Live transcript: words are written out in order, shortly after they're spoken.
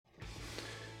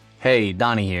Hey,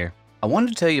 Donnie here. I wanted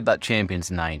to tell you about Champions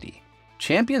 90.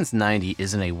 Champions 90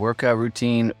 isn't a workout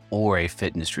routine or a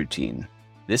fitness routine.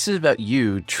 This is about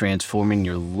you transforming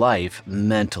your life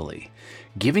mentally,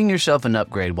 giving yourself an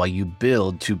upgrade while you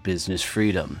build to business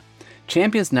freedom.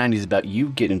 Champions 90 is about you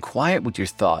getting quiet with your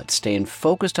thoughts, staying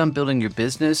focused on building your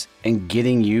business, and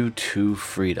getting you to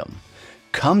freedom.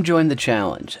 Come join the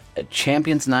challenge at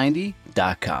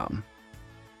champions90.com.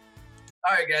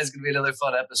 All right, guys, it's going to be another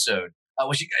fun episode.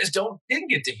 What you guys didn't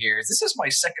get to hear is this is my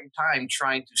second time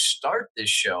trying to start this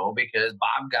show because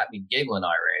Bob got me giggling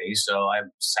already. So I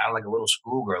sound like a little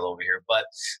schoolgirl over here. But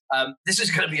this is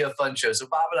going to be a fun show. So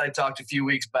Bob and I talked a few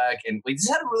weeks back, and we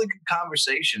just had a really good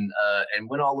conversation and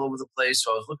went all over the place.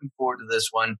 So I was looking forward to this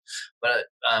one. But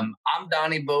I'm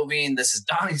Donnie Bovine. This is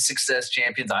Donnie's Success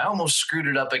Champions. I almost screwed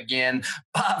it up again.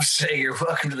 Bob Sager,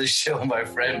 welcome to the show, my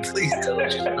friend. Please tell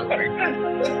us your story.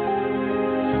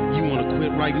 You want to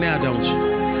quit right now, don't you?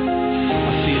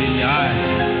 I see it in your eyes.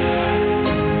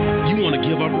 You want to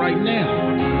give up right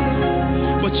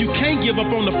now. But you can't give up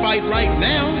on the fight right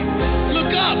now. Look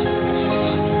up.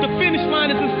 The finish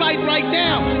line is in sight right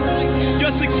now.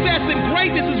 Your success and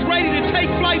greatness is ready to take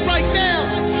flight right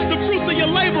now. The fruits of your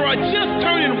labor are just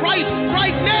turning right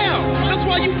now. That's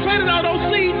why you planted all those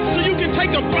seeds so you can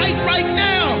take a bite right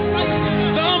now.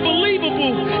 The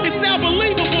unbelievable is now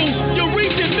believable. You're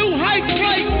reaching new heights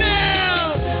right now.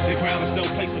 The ground is no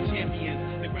place for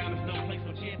champions. The ground is no place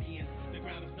for champions. The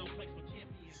ground is no place for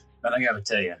champions. And I got to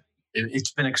tell you,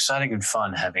 it's been exciting and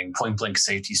fun having Point Blank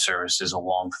Safety Services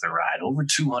along for the ride. Over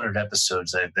 200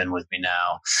 episodes they've been with me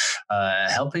now,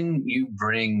 helping you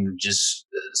bring just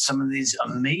some of these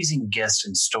amazing guests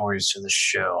and stories to the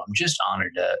show. I'm just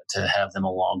honored to have them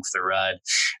along for the ride.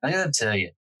 And I got to tell you,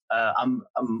 I'm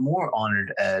more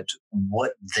honored at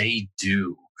what they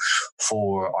do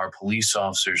for our police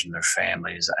officers and their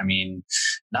families. I mean,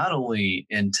 not only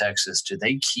in Texas do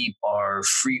they keep our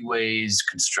freeways,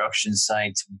 construction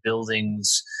sites,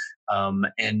 buildings,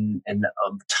 and a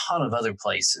ton of other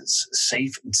places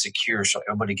safe and secure so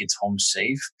everybody gets home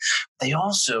safe. They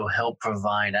also help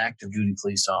provide active duty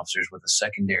police officers with a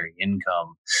secondary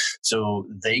income so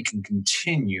they can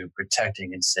continue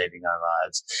protecting and saving our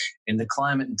lives. In the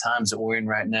climate and times that we're in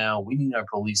right now, we need our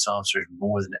police officers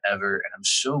more than ever. And I'm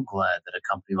so glad that a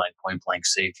company like Point Blank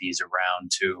Safety is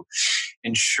around to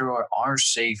ensure our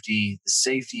safety, the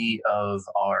safety of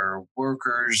our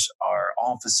workers, our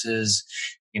offices.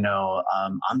 You know,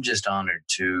 I'm just honored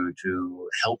to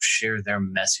help share their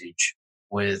message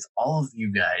with all of you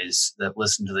guys that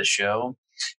listen to the show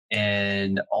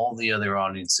and all the other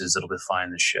audiences that'll be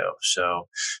finding the show. So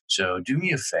do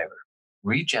me a favor,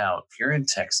 reach out if you're in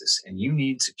Texas and you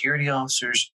need security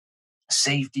officers,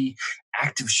 safety,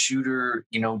 active shooter,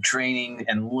 training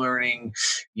and learning,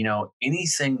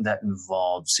 anything that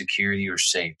involves security or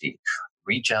safety.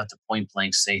 Reach out to Point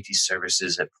Blank Safety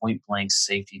Services at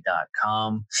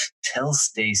pointblanksafety.com. Tell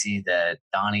Stacy that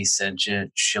Donnie sent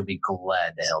you. She'll be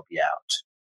glad to help you out.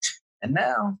 And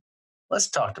now, let's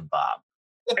talk to Bob.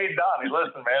 Hey, Donnie,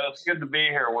 listen, man, it's good to be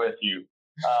here with you.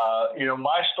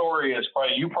 My story is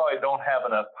you probably don't have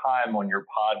enough time on your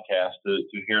podcast to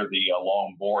hear the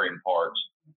long, boring parts.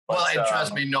 But, well, and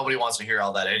trust me, nobody wants to hear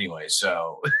all that anyway,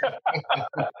 so...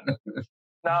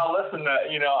 Now, listen,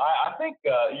 I think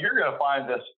you're going to find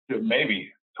this to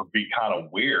be kind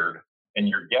of weird, and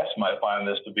your guests might find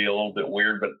this to be a little bit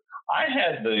weird, but I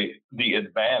had the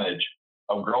advantage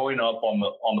of growing up on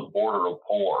the border of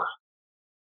poor.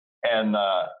 And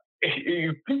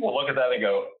people look at that and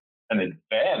go, an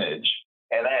advantage?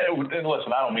 And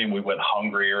listen, I don't mean we went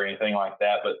hungry or anything like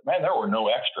that, but man, there were no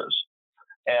extras.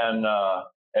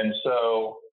 And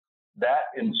so that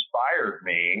inspired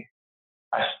me.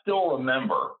 I still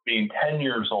remember being 10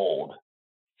 years old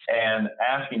and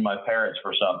asking my parents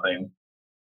for something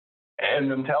and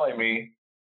them telling me,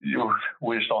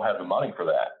 we just don't have the money for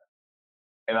that.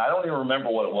 And I don't even remember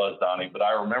what it was, Donnie, but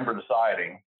I remember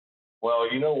deciding, well,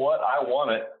 you know what? I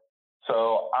want it.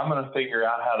 So I'm going to figure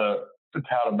out how to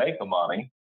make the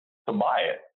money to buy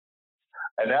it.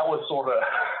 And that was sort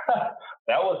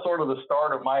of the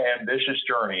start of my ambitious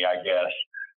journey, I guess.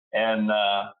 And,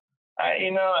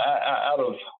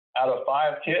 out of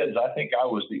 5 kids, I think I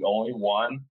was the only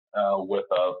one with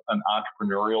an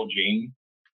entrepreneurial gene.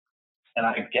 And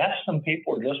I guess some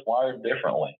people are just wired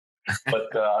differently. But,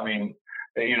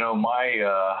 my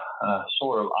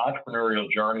sort of entrepreneurial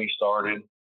journey started.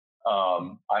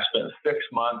 I spent 6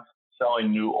 months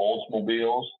selling new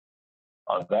Oldsmobiles.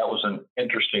 That was an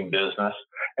interesting business.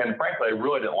 And frankly, I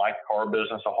really didn't like the car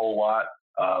business a whole lot,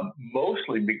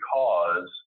 mostly because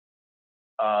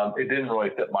it didn't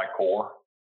really fit my core.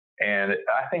 And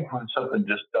I think when something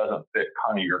just doesn't fit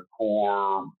kind of your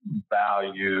core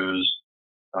values,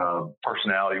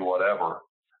 personality, whatever,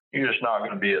 you're just not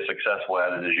going to be as successful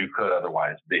at it as you could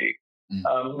otherwise be.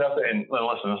 Nothing.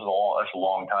 Listen, that's a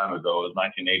long time ago. It was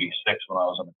 1986 when I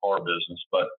was in the car business.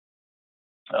 But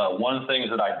one of the things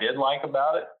that I did like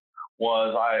about it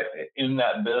was in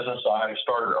that business, I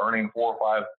started earning 4 or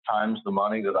 5 times the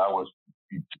money that I was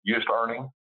used to earning.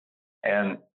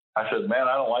 And I said, man,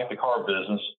 I don't like the car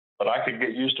business, but I could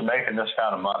get used to making this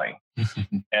kind of money.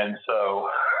 And so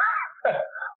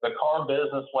the car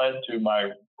business led to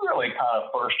my really kind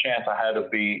of first chance I had to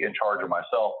be in charge of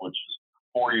myself, which is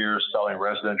 4 years selling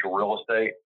residential real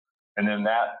estate. And then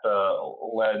that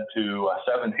led to a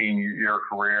 17-year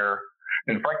career,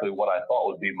 and frankly, what I thought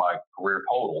would be my career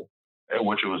total,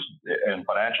 which was in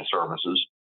financial services.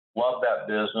 Loved that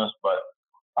business, but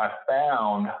I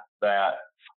found that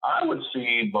I would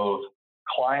see both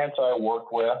clients I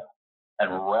worked with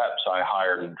and reps I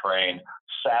hired and trained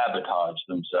sabotage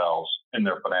themselves in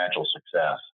their financial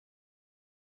success.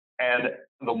 And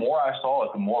the more I saw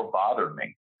it, the more it bothered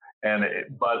me.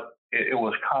 But it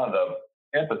was kind of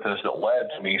the impetus that led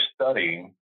to me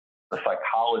studying the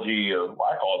psychology of,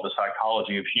 I call it the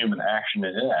psychology of human action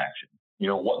and inaction. You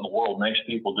know, what in the world makes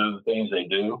people do the things they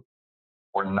do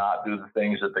or not do the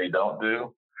things that they don't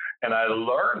do. And I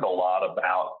learned a lot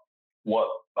about what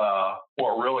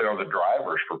really are the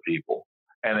drivers for people.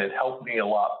 And it helped me a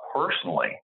lot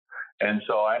personally. And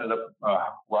so I ended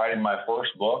up writing my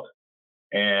first book.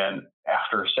 And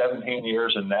after 17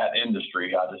 years in that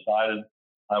industry, I decided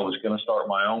I was going to start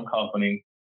my own company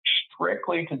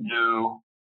strictly to do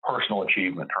personal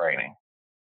achievement training.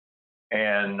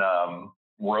 And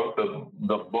wrote the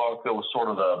book that was sort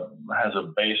of has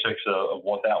a basics of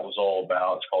what that was all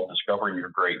about. It's called Discovering Your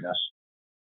Greatness,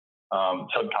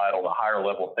 subtitled A Higher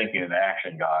Level Thinking and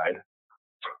Action Guide.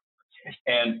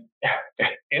 And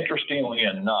interestingly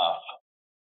enough,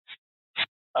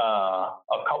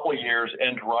 a couple of years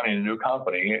into running a new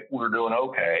company, we were doing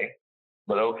okay,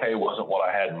 but okay wasn't what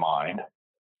I had in mind.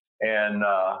 And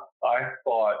I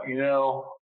thought,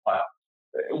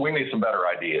 we need some better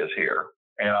ideas here.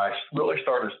 And I really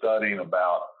started studying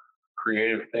about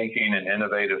creative thinking and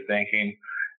innovative thinking.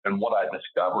 And what I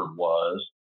discovered was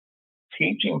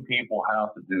teaching people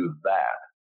how to do that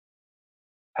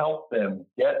helped them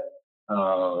get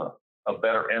a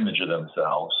better image of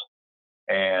themselves.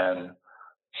 And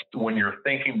when you're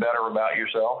thinking better about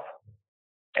yourself,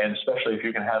 and especially if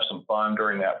you can have some fun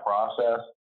during that process,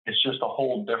 it's just a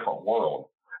whole different world.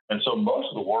 And so most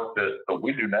of the work that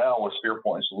we do now with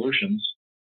SpherePoint Solutions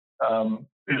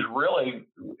is really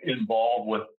involved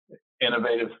with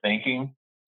innovative thinking,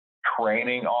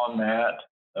 training on that.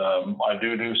 I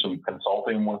do some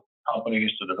consulting with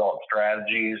companies to develop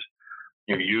strategies,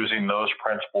 using those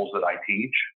principles that I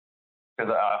teach.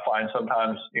 Because I find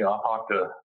sometimes, I talk to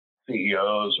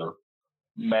CEOs or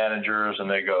managers and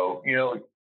they go,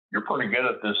 you're pretty good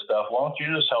at this stuff. Why don't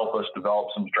you just help us develop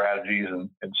some strategies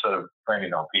instead of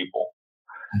training our people?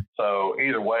 So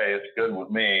either way, it's good with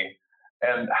me.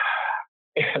 And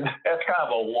that's kind of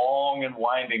a long and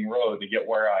winding road to get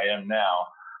where I am now.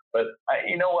 But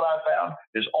what I found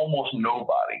is almost no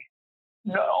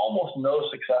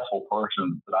successful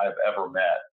person that I've ever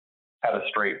met had a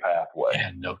straight pathway.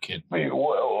 Yeah, no kidding. I mean,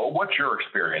 what's your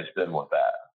experience been with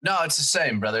that? No, it's the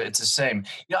same, brother. It's the same.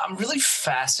 I'm really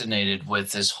fascinated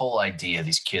with this whole idea of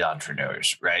these kid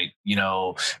entrepreneurs, right?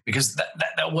 Because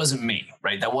that wasn't me,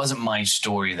 right? That wasn't my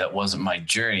story. That wasn't my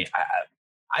journey.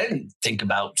 I didn't think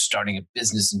about starting a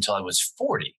business until I was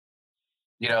 40.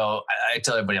 I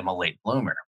tell everybody I'm a late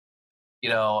bloomer.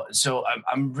 So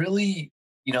I'm really,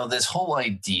 this whole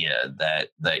idea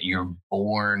that you're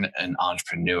born an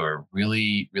entrepreneur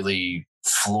really, really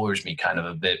floors me kind of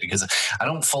a bit, because I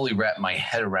don't fully wrap my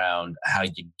head around how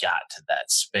you got to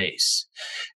that space.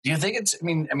 Do you think it's,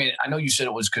 I know you said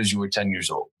it was because you were 10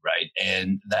 years old, right?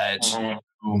 And that,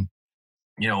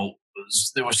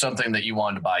 there was something that you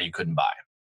wanted to buy, you couldn't buy,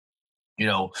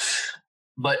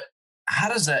 but how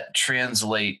does that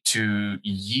translate to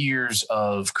years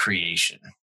of creation?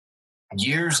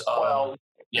 Yeah,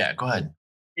 go ahead.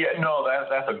 Yeah, no,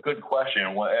 that's a good question.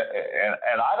 And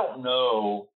I don't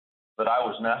know that I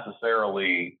was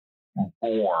necessarily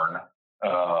born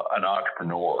an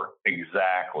entrepreneur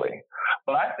exactly.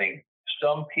 But I think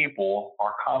some people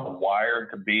are kind of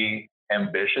wired to be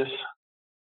ambitious,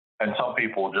 and some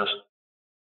people just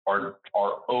are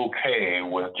okay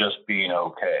with just being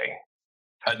okay.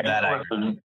 And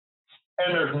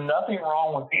there's nothing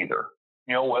wrong with either.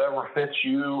 Whatever fits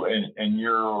you and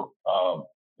your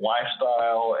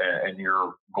lifestyle and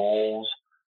your goals,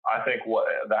 I think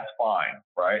that's fine,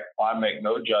 right? I make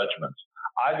no judgments.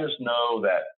 I just know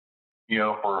that,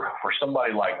 for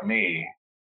somebody like me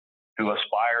to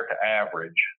aspire to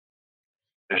average,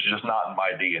 it's just not in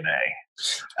my DNA.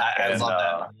 I love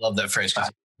that. I love that phrase.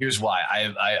 Because here's why.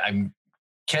 I'm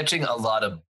catching a lot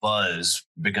of buzz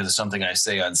because of something I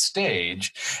say on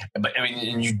stage. But I mean,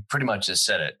 and you pretty much just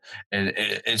said it.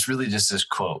 It's really just this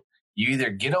quote. You either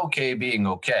get okay being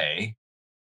okay,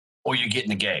 or you get in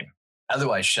the game.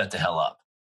 Otherwise, shut the hell up.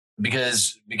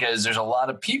 Because there's a lot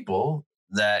of people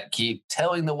that keep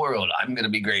telling the world, I'm going to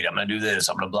be great. I'm going to do this.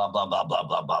 I'm going to blah, blah, blah, blah,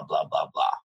 blah, blah, blah, blah,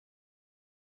 blah.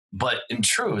 But in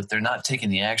truth, they're not taking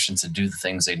the actions to do the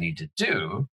things they need to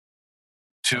do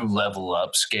to level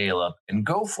up, scale up, and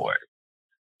go for it.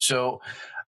 So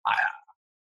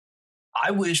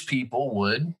I wish people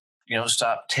would,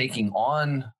 stop taking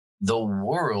on the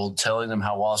world, telling them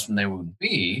how awesome they would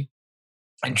be,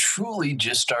 and truly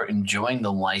just start enjoying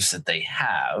the life that they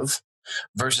have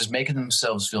versus making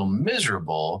themselves feel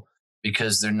miserable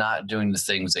because they're not doing the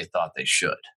things they thought they should.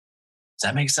 Does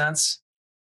that make sense?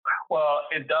 Well,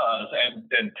 it does.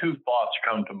 And two thoughts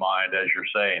come to mind as you're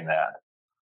saying that.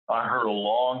 I heard a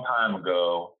long time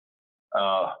ago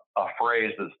a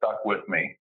phrase that stuck with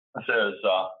me. It says,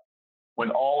 when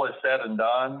all is said and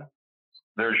done,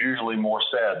 there's usually more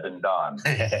said than done.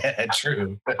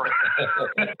 True.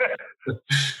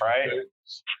 Right?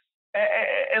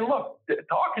 And look,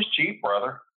 talk is cheap,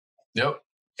 brother. Yep.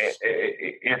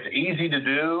 It's easy to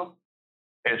do.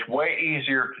 It's way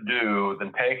easier to do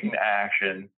than taking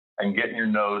action and getting your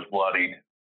nose bloodied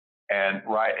and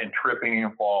tripping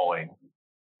and falling.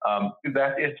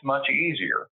 It's much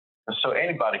easier. So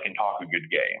anybody can talk a good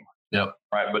game. Yep.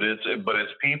 Right. But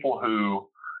it's people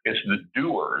it's the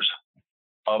doers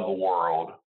of the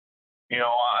world.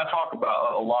 I talk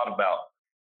a lot about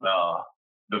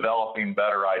developing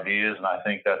better ideas, and I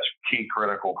think that's a key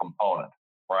critical component,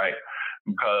 right?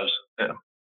 Because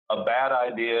a bad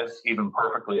idea, even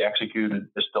perfectly executed,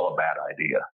 is still a bad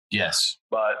idea. Yes.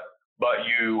 So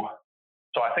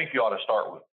I think you ought to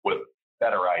start with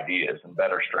better ideas and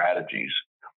better strategies.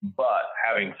 But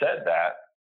having said that,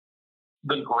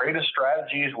 the greatest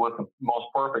strategies with the most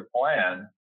perfect plan,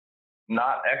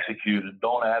 not executed,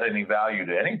 don't add any value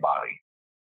to anybody.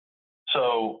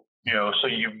 So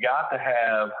you've got to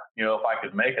have, if I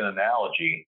could make an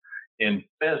analogy in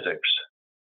physics,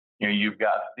 you've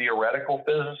got theoretical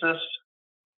physicists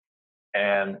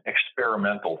and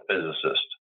experimental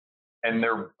physicists, and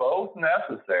they're both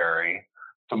necessary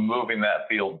to moving that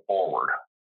field forward.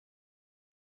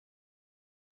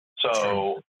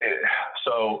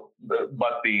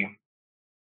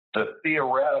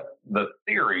 The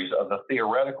theories of the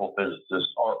theoretical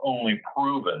physicists are only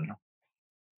proven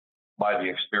by the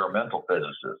experimental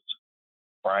physicists,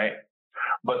 right?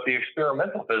 But the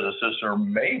experimental physicists are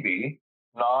maybe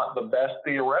not the best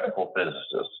theoretical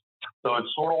physicists. So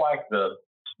it's sort of like the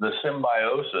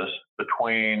symbiosis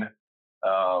between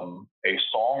a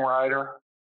songwriter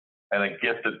and a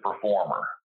gifted performer.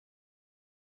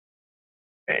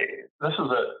 This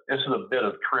is a bit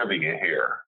of trivia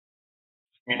here.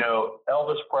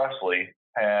 Elvis Presley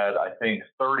had, I think,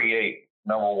 38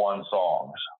 number one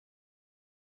songs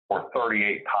or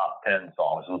 38 top 10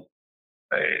 songs.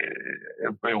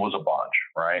 It was a bunch,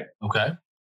 right? Okay.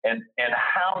 And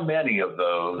how many of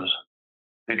those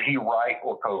did he write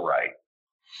or co-write?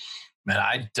 Man,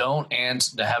 I don't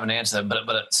have an answer to that,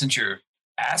 but since you're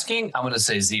asking, I'm going to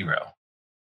say 0.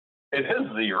 It is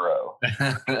 0.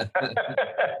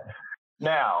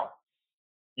 Now,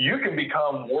 you can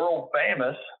become world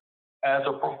famous as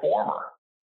a performer,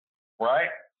 right?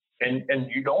 And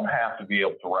you don't have to be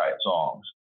able to write songs.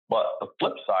 But the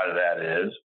flip side of that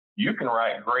is you can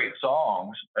write great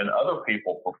songs and other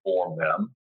people perform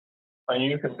them, and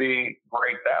you can be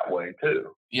great that way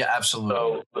too. Yeah,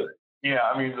 absolutely. So,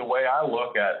 the way I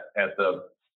look at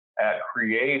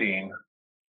creating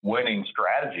winning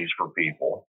strategies for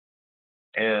people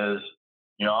is,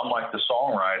 I'm like the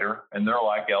songwriter and they're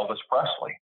like Elvis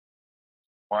Presley,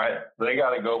 right? They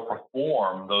got to go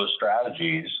perform those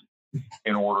strategies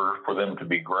in order for them to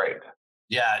be great.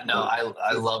 Yeah, no,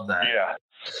 I love that.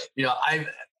 Yeah.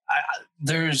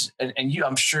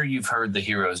 I'm sure you've heard The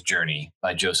Hero's Journey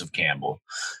by Joseph Campbell.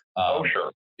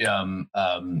 Sure. And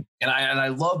I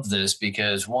love this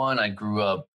because, one, I grew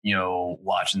up,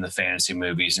 watching the fantasy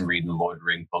movies and reading the Lord of the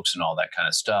Rings books and all that kind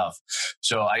of stuff.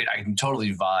 So I can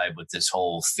totally vibe with this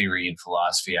whole theory and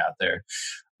philosophy out there.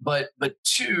 But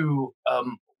two,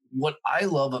 what I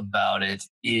love about it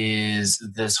is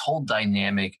this whole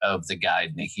dynamic of the guide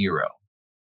and the hero.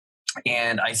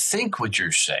 And I think what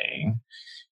you're saying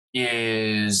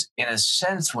is, in a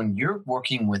sense, when you're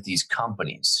working with these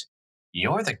companies,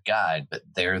 you're the guide, but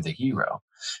they're the hero.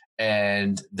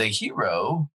 And the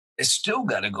hero is still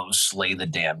got to go slay the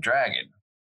damn dragon,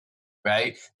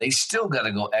 right? They still got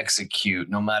to go execute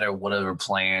no matter whatever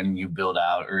plan you build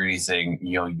out or anything,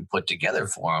 you put together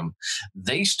for them.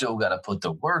 They still got to put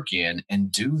the work in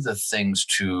and do the things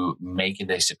to make it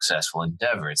a successful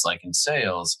endeavor. It's like in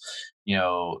sales,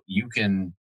 you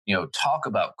can talk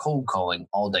about cold calling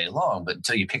all day long, but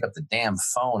until you pick up the damn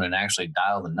phone and actually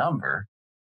dial the number,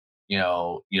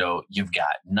 you've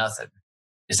got nothing.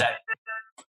 Is that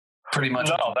pretty much?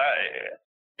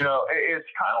 No, it's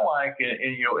kind of like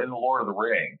in the Lord of the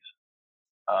Rings.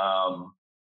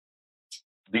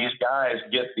 These guys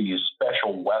get these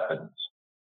special weapons,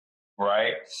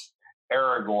 right?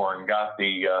 Aragorn got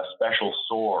the special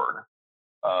sword.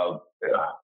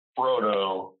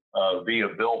 Frodo via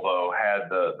Bilbo had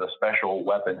the special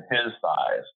weapon his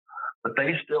size, but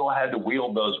they still had to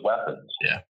wield those weapons.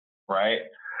 Yeah. Right.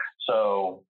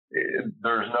 So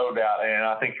there's no doubt, and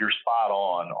I think you're spot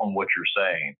on what you're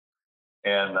saying.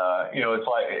 And it's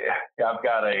like I've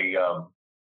got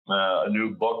a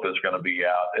new book that's going to be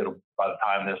out. By the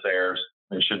time this airs,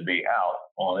 it should be out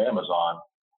on Amazon,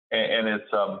 and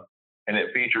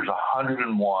it features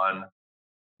 101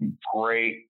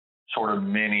 great sort of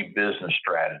mini business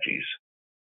strategies,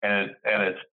 and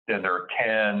there are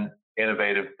 10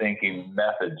 innovative thinking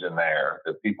methods in there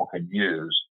that people can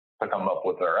use to come up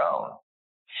with their own.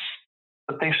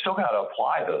 But they still got to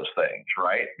apply those things,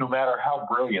 right? No matter how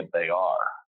brilliant they are.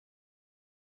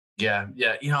 Yeah.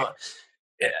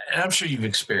 And I'm sure you've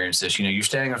experienced this. You're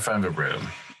standing in front of a room,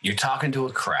 you're talking to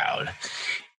a crowd,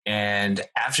 and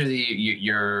after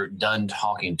you're done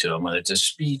talking to them, whether it's a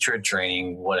speech or a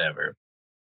training, whatever,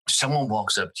 someone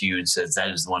walks up to you and says, "That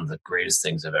is one of the greatest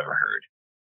things I've ever heard."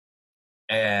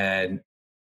 And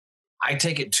I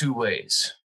take it two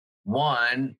ways.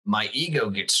 One, my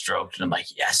ego gets stroked and I'm like,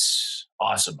 yes,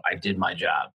 awesome, I did my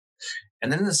job.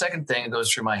 And then the second thing that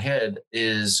goes through my head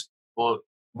is, well,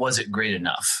 was it great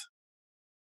enough?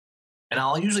 And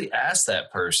I'll usually ask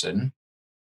that person,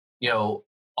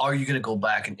 are you going to go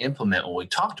back and implement what we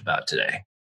talked about today?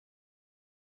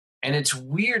 And it's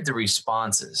weird, the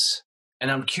responses.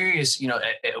 And I'm curious,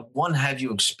 one, have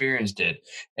you experienced it?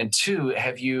 And two,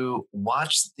 have you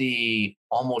watched the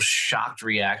almost shocked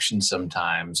reaction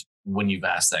sometimes when you've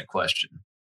asked that question?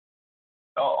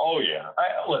 Oh yeah.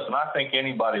 Listen, I think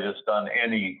anybody that's done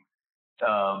any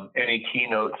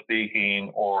keynote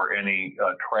speaking or any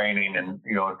training and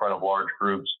in front of large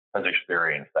groups has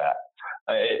experienced that.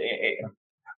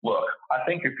 Look, I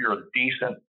think if you're a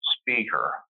decent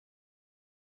speaker,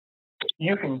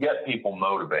 you can get people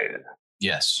motivated.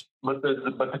 Yes. But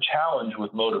the challenge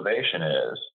with motivation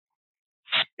is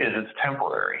it's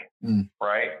temporary,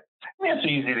 right? I mean, it's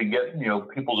easy to get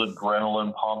people's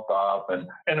adrenaline pumped up, and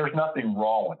there's nothing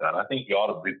wrong with that. I think you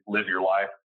ought to live your life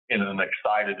in an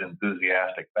excited,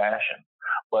 enthusiastic fashion.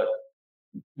 But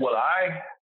what I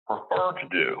prefer to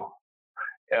do,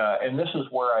 and this is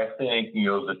where I think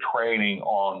the training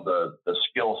on the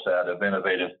skill set of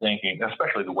innovative thinking,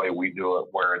 especially the way we do it,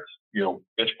 where it's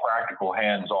it's practical,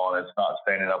 hands-on. It's not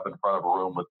standing up in front of a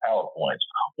room with PowerPoints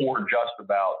or just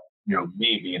about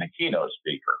me being a keynote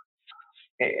speaker.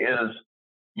 It is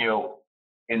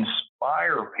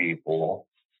inspire people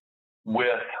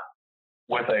with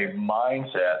a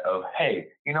mindset of, hey,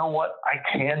 you know what, I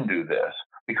can do this,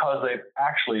 because they've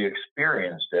actually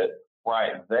experienced it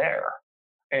right there.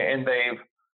 And they've,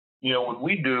 when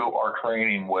we do our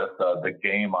training with the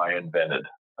game I invented,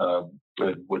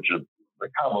 which is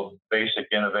kind of a basic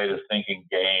innovative thinking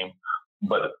game,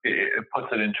 but it puts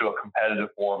it into a competitive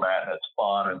format and it's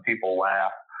fun and people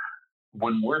laugh.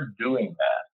 When we're doing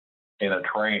that in a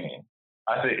training,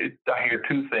 I hear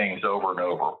two things over and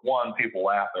over. One, people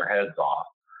laugh their heads off.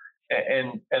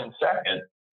 And second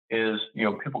is,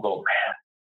 people go,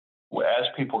 man, as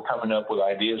people are coming up with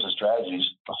ideas and strategies,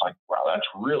 it's like, wow, that's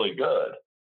really good.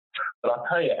 But I'll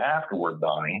tell you afterward,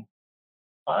 Donnie,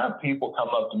 I have people come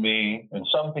up to me, and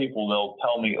some people they'll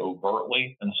tell me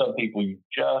overtly, and some people you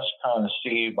just kind of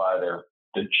see by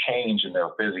the change in their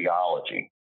physiology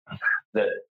that,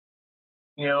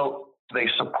 they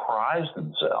surprise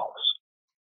themselves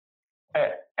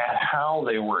at how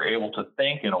they were able to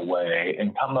think in a way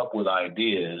and come up with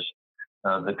ideas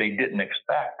that they didn't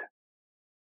expect.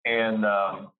 And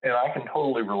I can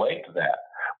totally relate to that.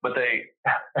 But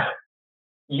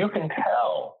you can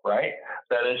tell, right,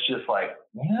 that it's just like,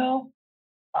 I'm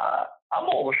a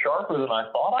little sharper than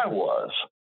I thought I was,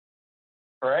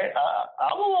 right?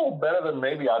 I'm a little better than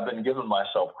maybe I've been giving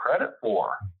myself credit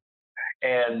for.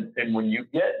 And when you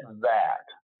get that,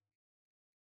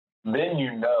 then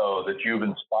you know that you've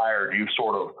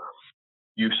sort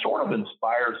of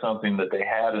inspired something that they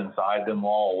had inside them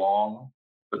all along,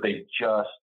 but they just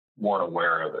weren't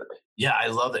aware of it. Yeah, I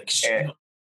love it. I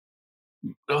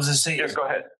was going to say, go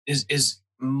ahead. Is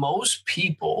most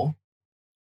people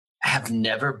have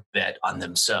never bet on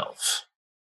themselves,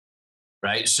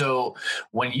 right? So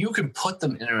when you can put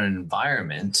them in an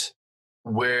environment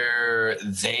where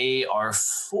they are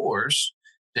forced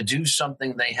to do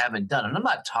something they haven't done, and I'm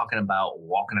not talking about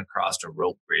walking across a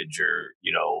rope bridge or,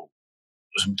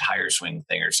 some tire swing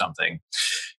thing or something,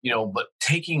 but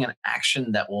taking an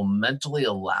action that will mentally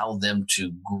allow them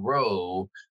to grow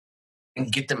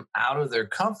and get them out of their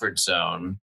comfort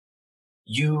zone,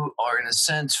 you are in a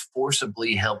sense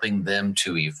forcibly helping them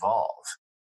to evolve,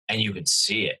 and you can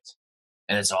see it,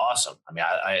 and it's awesome. I mean,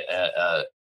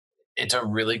 it's a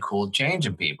really cool change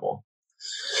in people.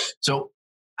 So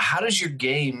how does your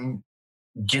game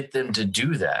get them to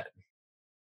do that?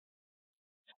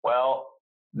 Well,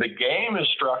 the game is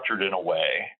structured in a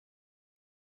way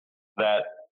that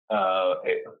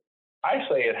I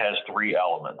say it has three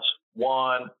elements.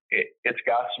 One, it's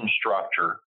got some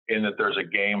structure in that there's a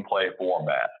gameplay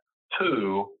format.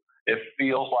 Two, it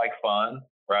feels like fun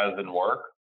rather than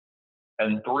work.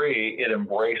 And three, it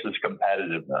embraces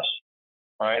competitiveness,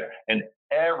 right? And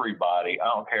everybody, I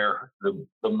don't care,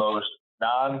 the most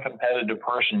non-competitive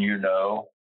person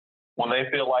when they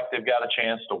feel like they've got a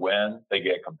chance to win, they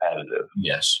get competitive.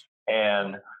 Yes.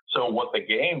 And so what the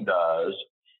game does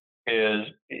is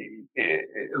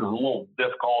it's a little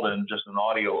difficult in just an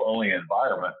audio-only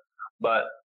environment, but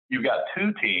you've got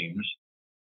two teams.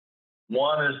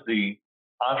 One is the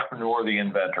entrepreneur, the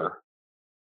inventor.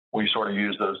 We sort of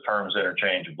use those terms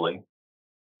interchangeably.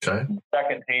 Okay. The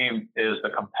second team is the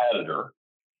competitor.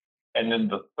 And then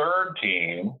the third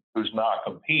team, who's not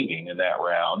competing in that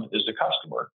round, is the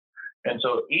customer. And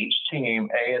so each team,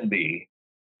 A and B,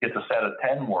 gets a set of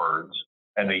 10 words,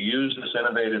 and they use this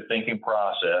innovative thinking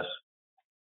process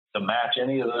to match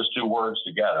any of those two words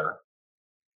together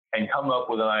and come up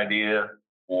with an idea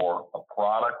for a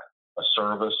product, a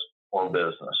service, or a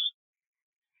business.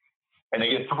 And they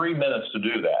get 3 minutes to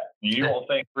do that. You don't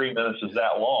think 3 minutes is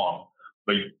that long,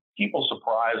 but people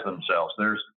surprise themselves.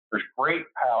 There's great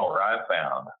power, I've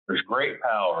found. There's great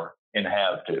power in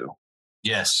have to.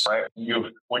 Yes. Right.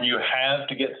 When you have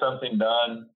to get something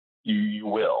done, you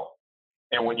will.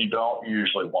 And when you don't, you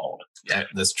usually won't. Yeah,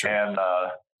 that's true. And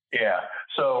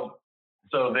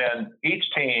So then each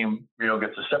team,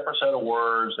 gets a separate set of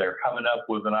words. They're coming up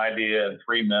with an idea in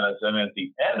 3 minutes. And at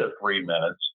the end of 3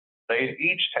 minutes, they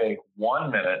each take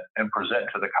 1 minute and present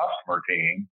to the customer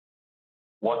team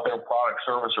what their product,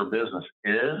 service, or business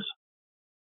is,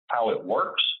 how it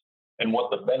works, and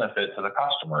what the benefit to the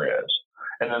customer is.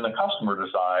 And then the customer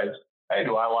decides, hey,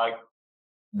 do I like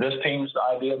this team's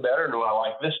idea better? Do I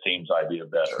like this team's idea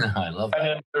better? I love that. And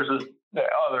then there's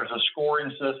a scoring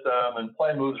system and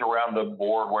play moves around the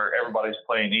board where everybody's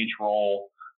playing each role,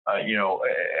 at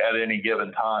any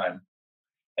given time.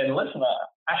 And listen,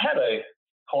 I had a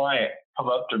client come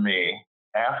up to me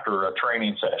after a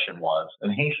training session once,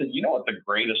 and he said, you know what the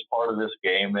greatest part of this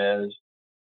game is?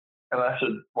 And I said,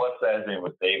 what's that? His name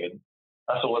was David.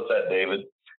 I said, what's that, David?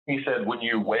 He said, when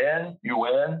you win, you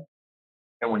win.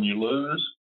 And when you lose,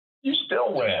 you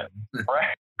still win.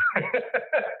 Right?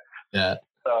 Yeah.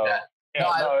 So, yeah.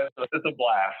 It's a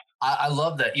blast. I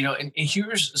love that. And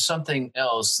here's something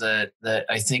else that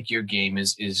I think your game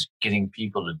is getting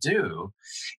people to do.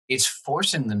 It's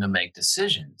forcing them to make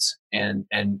decisions. And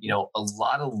a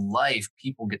lot of life,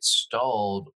 people get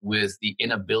stalled with the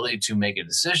inability to make a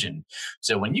decision.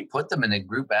 So when you put them in a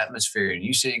group atmosphere and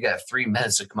you say you got 3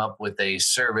 minutes to come up with a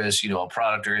service, a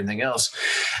product or anything else,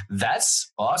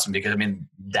 that's awesome because,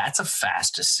 that's a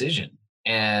fast decision.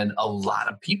 And a lot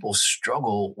of people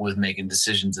struggle with making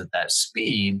decisions at that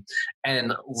speed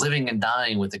and living and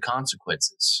dying with the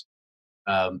consequences.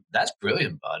 That's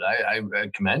brilliant, Bud. I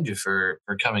commend you for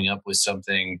coming up with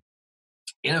something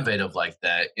innovative like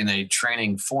that in a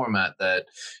training format that,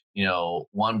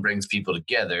 one, brings people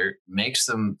together, makes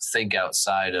them think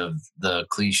outside of the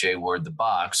cliche word, the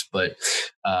box, but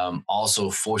also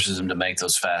forces them to make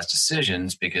those fast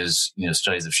decisions because,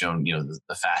 studies have shown,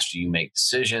 the faster you make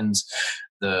decisions,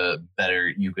 the better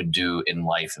you could do in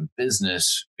life and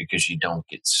business because you don't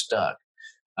get stuck.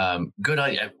 Good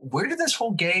idea. Where did this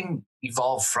whole game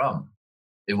evolve from?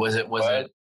 Was it?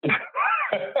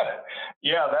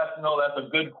 Yeah, that's a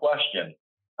good question.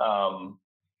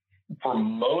 For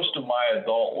most of my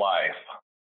adult life,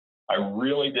 I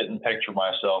really didn't picture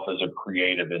myself as a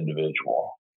creative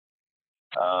individual.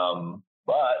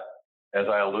 But as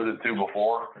I alluded to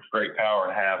before, there's great power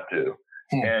in have to.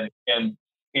 And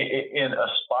in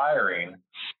aspiring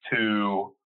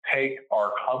to take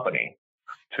our company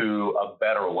to a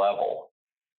better level,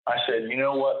 I said, you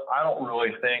know what? I don't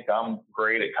really think I'm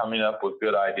great at coming up with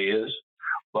good ideas,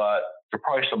 but there are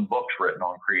probably some books written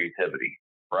on creativity,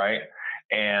 right?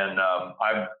 And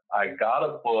I got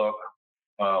a book,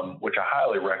 which I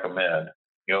highly recommend.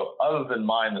 You know, other than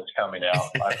mine that's coming out,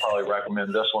 I probably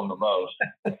recommend this one the most.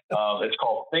 It's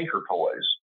called Thinker Toys.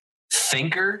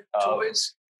 Thinker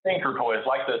Toys? Thinker Toys,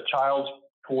 like the child's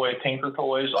toy Tinker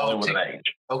Toys, only with an H.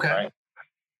 Okay. Right?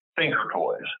 Thinker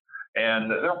Toys.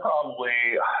 And there are probably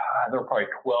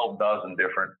 12 dozen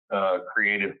different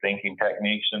creative thinking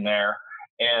techniques in there.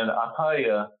 And I'll tell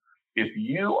you, if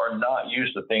you are not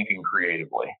used to thinking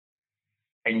creatively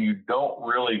and you don't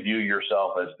really view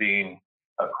yourself as being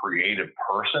a creative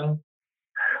person,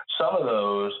 some of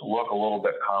those look a little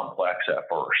bit complex at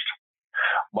first.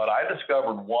 But I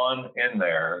discovered one in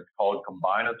there called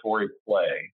combinatory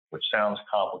play, which sounds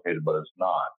complicated, but it's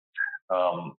not.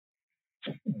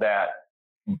 That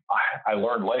I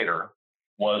learned later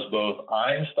was both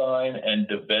Einstein and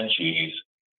Da Vinci's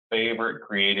favorite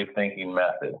creative thinking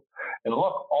method. And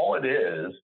look, all it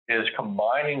is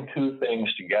combining two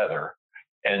things together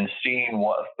and seeing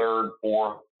what third,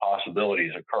 fourth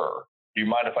possibilities occur. Do you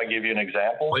mind if I give you an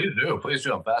example? Please do. Please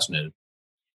do. I'm fascinated.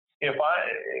 I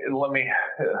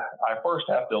first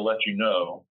have to let you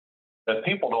know that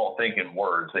people don't think in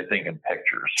words, they think in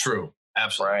pictures. True.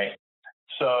 Absolutely. Right?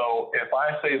 So if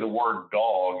I say the word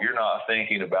dog, you're not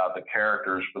thinking about the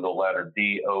characters for the letter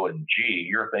D, O, and G.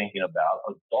 You're thinking about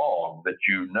a dog that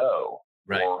you know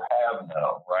or have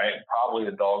known, right? Probably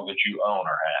a dog that you own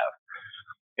or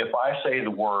have. If I say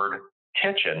the word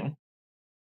kitchen,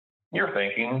 you're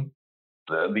thinking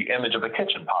the image of a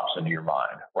kitchen pops into your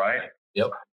mind, right?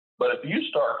 Yep. But if you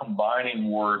start combining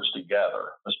words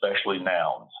together, especially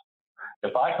nouns,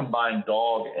 if I combine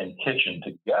dog and kitchen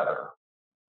together,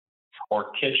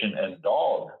 or kitchen and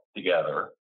dog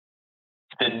together,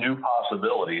 then new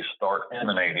possibilities start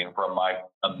emanating from my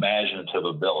imaginative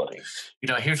ability. You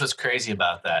know, here's what's crazy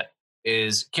about that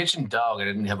is kitchen dog. I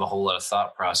didn't have a whole lot of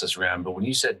thought process around, but when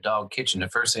you said dog kitchen, the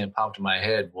first thing that popped in my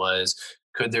head was,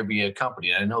 could there be a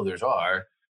company, and I know there's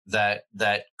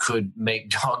that could make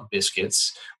dog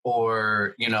biscuits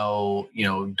or,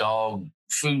 dog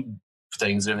food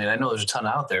things. I mean, I know there's a ton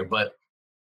out there, but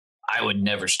I would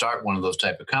never start one of those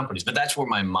type of companies. But that's where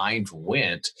my mind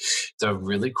went. It's a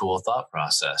really cool thought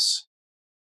process.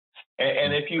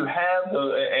 And if you have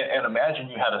and imagine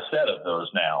you had a set of those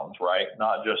nouns, right?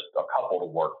 Not just a couple to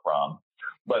work from,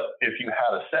 but if you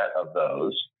had a set of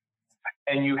those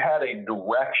and you had a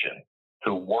direction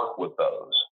to work with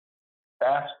those,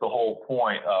 that's the whole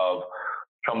point of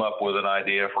come up with an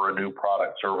idea for a new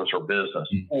product, service, or business,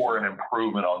 or an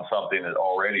improvement on something that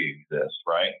already exists,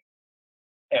 right?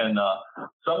 And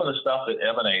some of the stuff that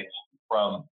emanates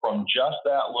from just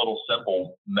that little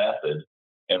simple method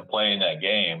and playing that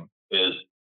game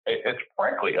it's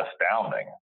frankly astounding.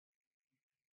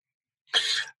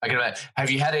 I can imagine. Have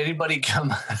you had anybody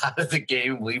come out of the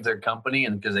game, leave their company,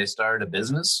 and because they started a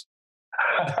business?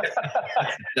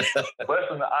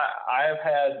 Listen, I've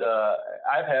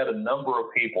had a number of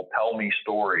people tell me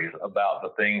stories about the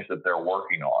things that they're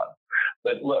working on.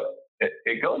 But look,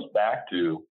 it goes back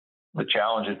to the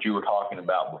challenge that you were talking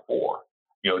about before.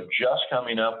 You know, just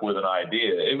coming up with an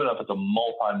idea, even if it's a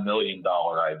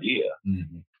multi-million-dollar idea,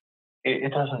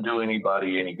 it doesn't do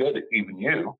anybody any good, even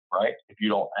you, right? If you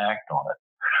don't act on it.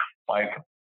 Like,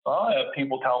 I have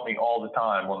people tell me all the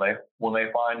time when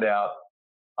they find out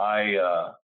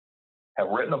I have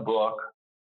written a book,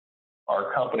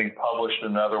 our company published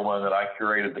another one that I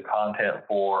curated the content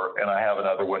for, and I have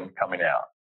another one coming out.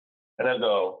 And I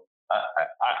go,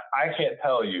 I can't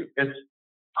tell you. It's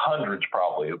hundreds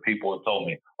probably of people have told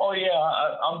me, oh, yeah,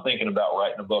 I'm thinking about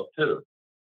writing a book too.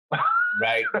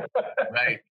 Right.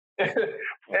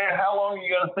 Man, how long are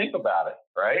you going to think about it,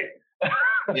 right?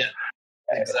 Yeah,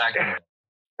 exactly.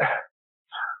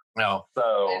 No.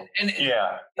 So,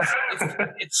 yeah.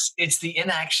 It's the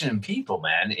inaction in people,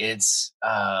 man. It's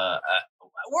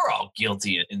we're all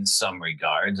guilty in some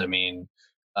regards. I mean,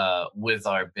 with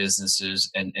our businesses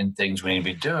and things we need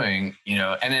to be doing,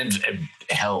 and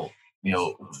hell,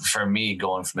 for me,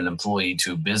 going from an employee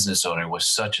to a business owner was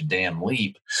such a damn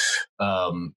leap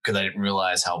because I didn't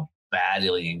realize how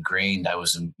badly ingrained I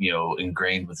was,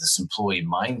 ingrained with this employee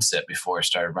mindset before I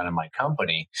started running my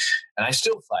company. And I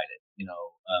still fight it,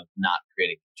 not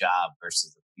creating a job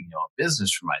versus, a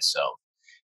business for myself.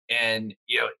 And,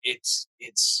 it's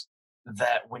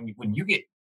that when you get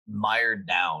mired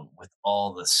down with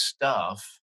all the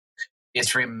stuff,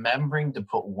 It's remembering to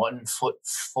put one foot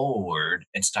forward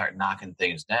and start knocking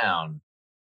things down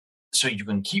so you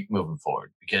can keep moving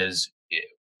forward. Because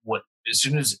as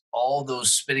soon as all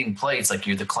those spinning plates, like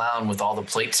you're the clown with all the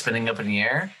plates spinning up in the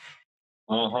air,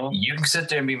 you can sit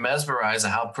there and be mesmerized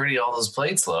at how pretty all those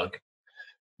plates look.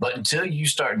 But until you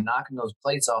start knocking those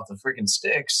plates off the freaking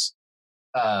sticks,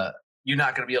 you're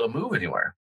not going to be able to move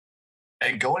anywhere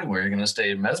and go anywhere. You're going to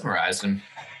stay mesmerized. And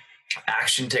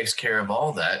action takes care of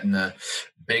all that. And the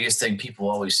biggest thing people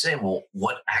always say, well,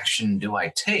 what action do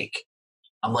I take?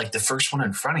 I'm like, the first one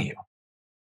in front of you.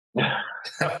 Hey,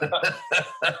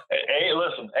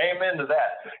 listen, amen to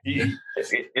that.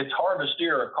 It's hard to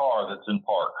steer a car that's in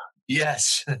park.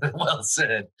 Yes, well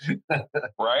said.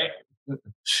 Right?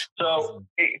 So,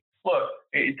 look,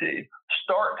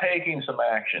 start taking some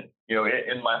action.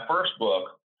 In my first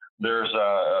book, there's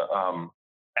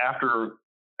after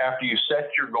you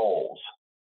set your goals,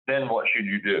 then what should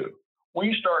you do? Well,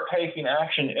 you start taking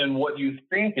action in what you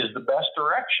think is the best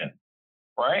direction,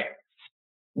 right?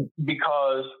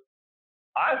 Because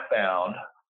I found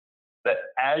that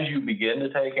as you begin to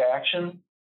take action,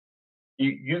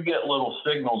 you get little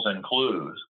signals and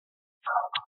clues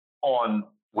on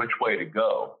which way to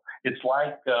go. It's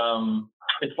like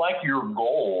your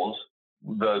goals,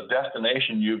 the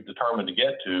destination you've determined to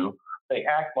get to, they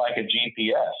act like a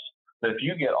GPS. That if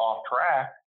you get off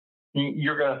track,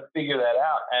 you're going to figure that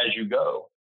out as you go,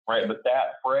 right? But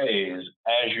that phrase,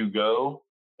 as you go,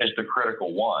 is the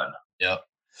critical one. Yep.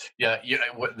 Yeah.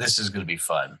 This is going to be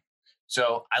fun.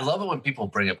 So I love it when people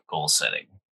bring up goal setting.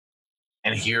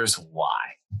 And here's why.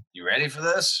 You ready for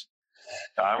this?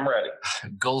 I'm ready.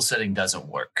 Goal setting doesn't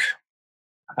work.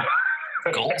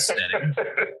 Goal setting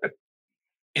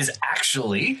is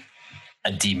actually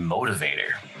a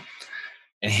demotivator.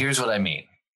 And here's what I mean.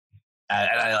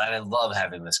 And I love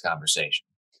having this conversation.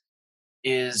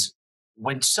 Is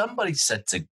when somebody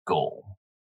sets a goal,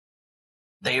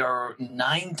 they are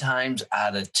 9 times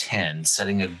out of 10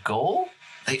 setting a goal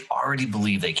they already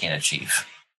believe they can't achieve.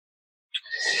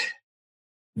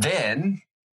 Then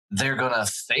they're going to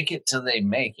fake it till they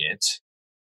make it,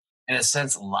 in a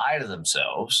sense, lie to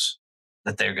themselves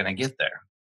that they're going to get there.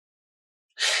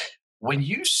 When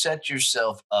you set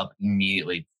yourself up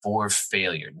immediately for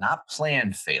failure, not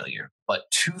planned failure, but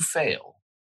to fail,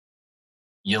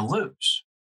 you lose.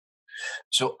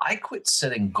 So I quit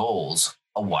setting goals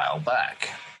a while back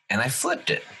and I flipped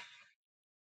it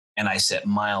and I set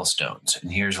milestones.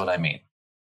 And here's what I mean.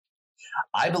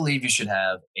 I believe you should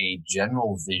have a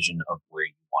general vision of where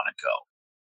you want to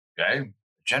go. Okay?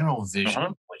 General vision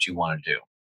of what you want to do.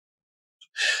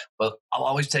 But I'll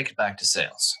always take it back to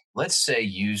sales. Let's say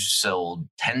you sold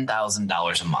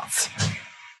 $10,000 a month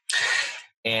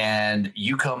and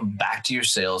you come back to your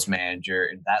sales manager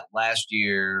and that last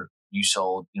year you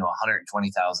sold,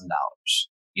 $120,000.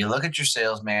 You look at your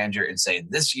sales manager and say,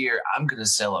 this year I'm going to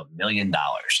sell $1 million.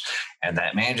 And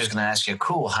that manager's going to ask you,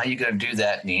 cool, how are you going to do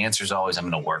that? And the answer is always, I'm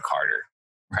going to work harder.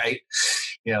 Right.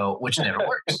 Which never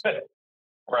works.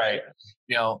 Right.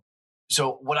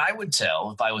 So what I would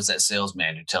tell if I was that sales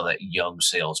manager, tell that young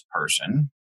salesperson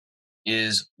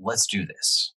is, let's do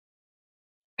this.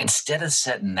 Instead of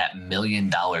setting that $1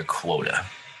 million quota,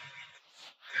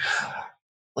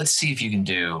 let's see if you can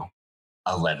do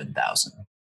 11,000.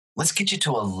 Let's get you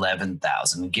to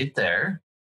 11,000. Get there.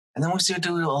 And then we'll see what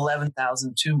do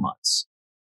 11,000 2 months.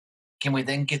 Can we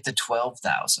then get to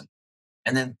 12,000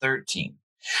 and then 13?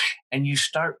 And you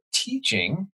start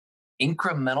teaching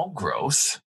incremental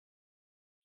growth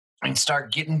and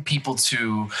start getting people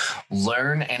to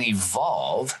learn and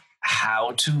evolve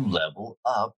how to level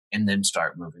up and then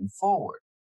start moving forward.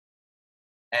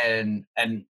 And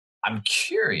I'm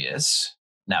curious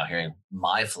now, hearing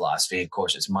my philosophy, of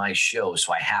course, it's my show,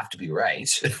 so I have to be right.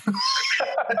 It's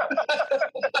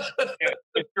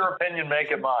your opinion,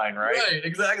 make it mine, right? Right,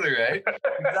 exactly right.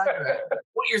 Exactly right.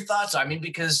 What are your thoughts?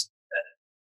 Because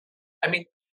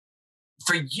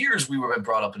for years we were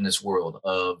brought up in this world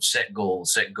of set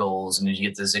goals, and then you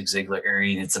get the Zig Ziglar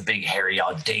area, and it's the big, hairy,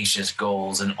 audacious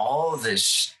goals and all of this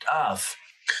stuff.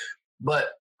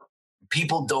 But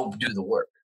people don't do the work.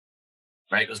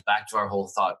 Right? It goes back to our whole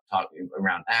thought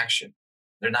around action.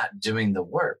 They're not doing the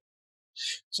work.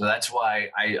 So that's why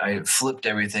I flipped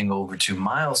everything over to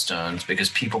milestones, because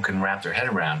people can wrap their head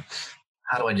around,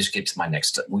 how do I just get to my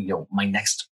next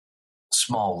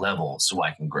small level so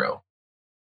I can grow?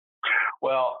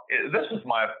 Well, this is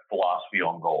my philosophy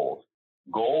on goals.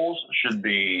 Goals should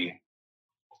be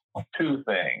 2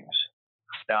 things.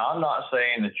 Now, I'm not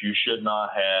saying that you should not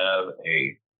have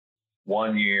a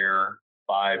 1 year,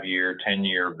 5-year,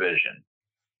 10-year vision.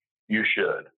 You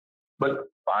should. But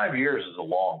 5 years is a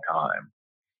long time,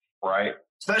 right?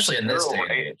 Especially in this day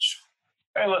and age.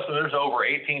 Hey, listen, there's over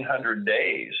 1,800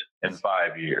 days in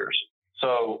 5 years.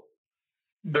 So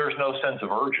there's no sense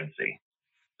of urgency.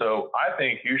 So I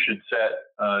think you should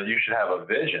you should have a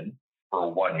vision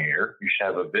for 1 year. You should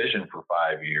have a vision for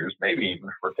 5 years, maybe even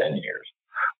for 10 years.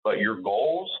 But your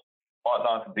goals ought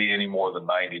not to be any more than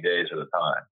 90 days at a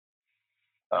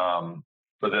time.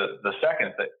 But the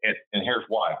second thing, and here's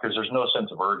why, because there's no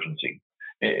sense of urgency.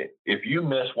 If you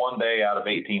miss 1 day out of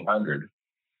 1,800,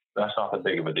 that's not that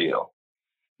big of a deal.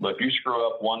 But if you screw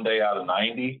up 1 day out of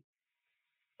 90,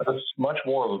 that's much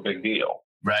more of a big deal.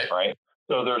 Right. Right.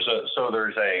 So there's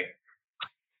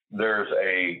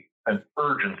an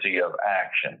urgency of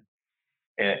action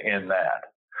in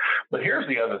that. But here's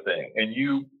the other thing, and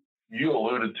you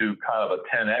alluded to kind of a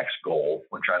 10x goal,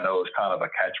 which I know is kind of a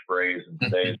catchphrase in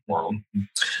today's world.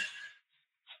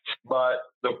 But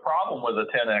the problem with a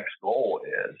 10x goal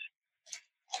is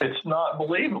it's not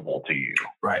believable to you.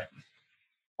 Right.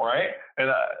 Right. And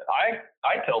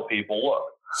I tell people, look,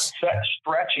 set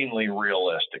stretchingly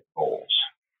realistic goals.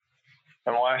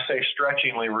 And when I say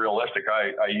stretchingly realistic,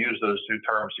 I use those two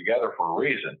terms together for a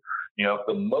reason. You know, if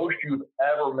the most you've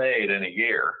ever made in a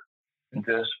year, and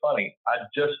it's funny,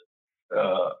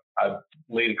 I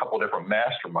lead a couple of different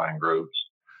mastermind groups,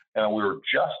 and we were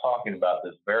just talking about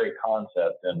this very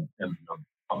concept in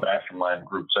a mastermind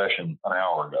group session an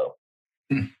hour ago.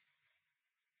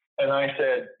 And I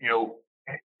said, you know,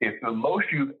 if the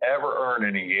most you've ever earned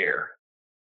in a year,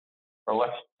 or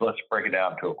let's break it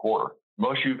down to a quarter,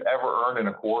 most you've ever earned in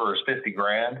a quarter is 50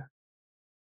 grand,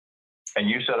 and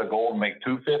you set a goal to make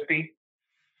 250,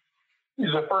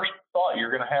 the first thought you're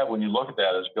going to have when you look at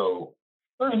that is go,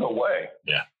 there's no way.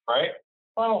 Yeah. Right?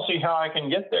 I don't see how I can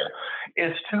get there.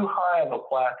 It's too high of a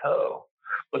plateau.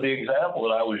 But the example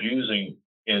that I was using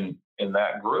in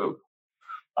that group,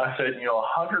 I said, you know,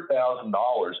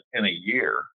 $100,000 in a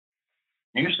year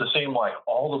used to seem like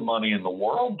all the money in the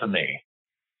world to me.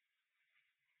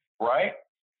 Right?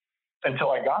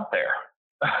 Until I got there.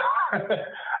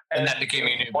 and that became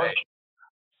your new base.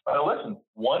 Listen,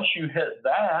 once you hit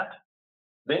that,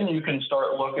 then you can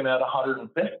start looking at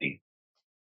 150,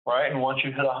 right? And once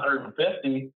you hit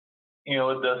 150, you know,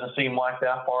 it doesn't seem like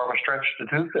that far of a stretch to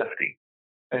 250.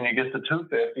 And you get to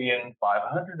 250 and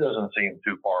 500 doesn't seem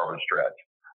too far of a stretch.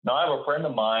 Now, I have a friend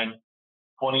of mine,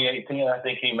 2018, I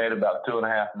think he made about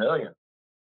 $2.5 million.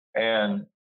 And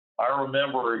I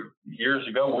remember years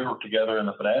ago, we were together in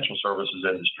the financial services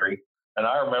industry. And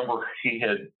I remember he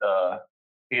had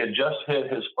just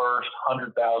hit his first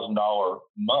 $100,000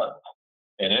 month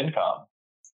in income.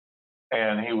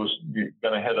 And he was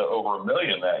going to hit over $1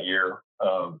 million that year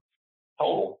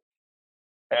total.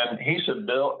 And he said,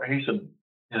 Bill, his name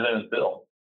is Bill.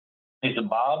 He said,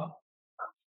 Bob,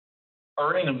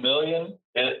 earning $1 million,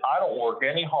 I don't work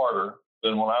any harder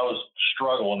than when I was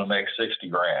struggling to make 60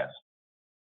 grand.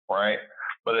 Right.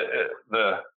 But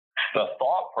the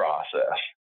thought process,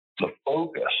 the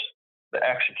focus, the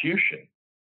execution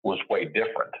was way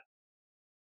different.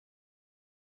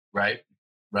 Right.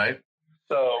 Right.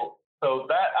 So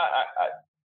that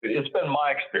it's been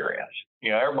my experience.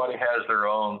 You know, everybody has their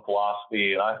own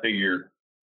philosophy, and I figure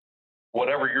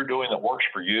whatever you're doing that works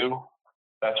for you,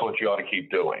 that's what you ought to keep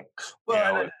doing.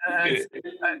 Well,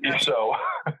 so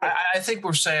I think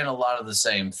we're saying a lot of the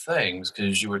same things,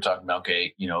 because you were talking about,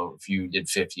 okay, you know, if you did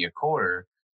 50 a quarter,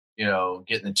 you know,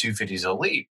 getting the 250 is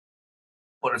elite.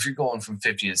 But if you're going from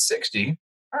 50 to 60,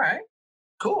 all right,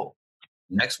 cool.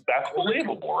 That's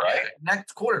believable, right?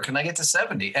 Next quarter, can I get to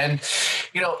 70? And,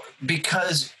 you know,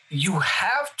 because you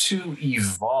have to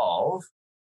evolve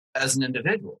as an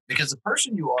individual, because the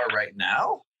person you are right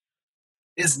now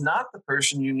is not the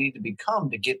person you need to become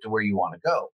to get to where you want to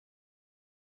go.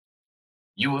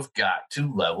 You have got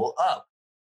to level up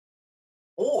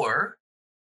or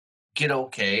get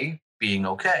okay being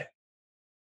okay.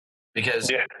 Because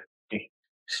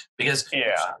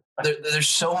there's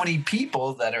so many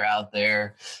people that are out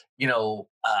there, you know,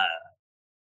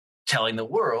 telling the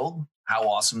world how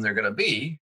awesome they're going to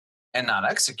be and not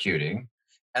executing.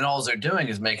 And all they're doing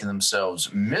is making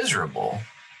themselves miserable.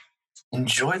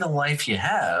 Enjoy the life you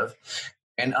have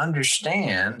and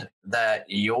understand that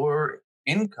your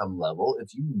income level,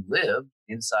 if you live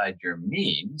inside your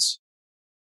means,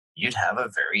 you'd have a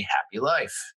very happy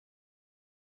life.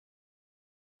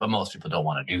 But most people don't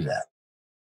want to do that.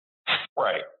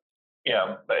 Right.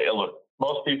 Yeah. Look,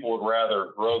 most people would rather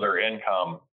grow their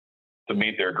income to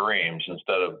meet their dreams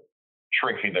instead of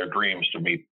shrinking their dreams to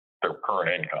meet their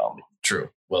current income. True.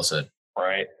 Well said.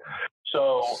 Right.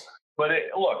 So, but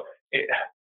look,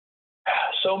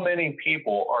 so many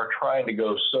people are trying to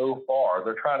go so far.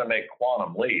 They're trying to make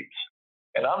quantum leaps.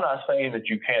 And I'm not saying that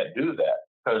you can't do that,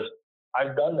 because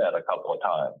I've done that a couple of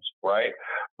times, right?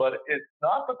 But it's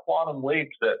not the quantum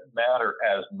leaps that matter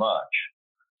as much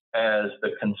as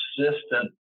the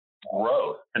consistent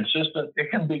growth. It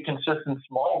can be consistent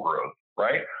small growth,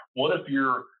 right? What if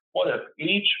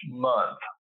each month,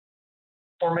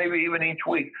 or maybe even each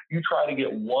week, you try to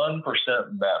get 1%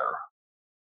 better?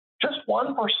 Just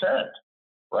 1%,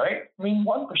 right? I mean,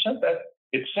 1%, that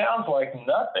it sounds like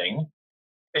nothing.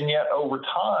 And yet over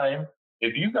time,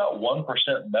 if you got 1%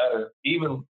 better,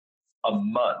 even a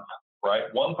month, right?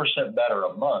 1% better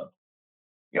a month,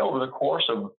 over the course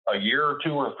of a year or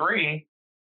two or three,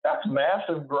 that's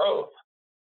massive growth.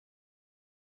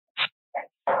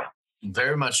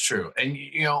 Very much true. And,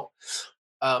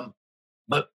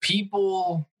 but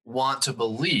people want to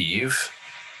believe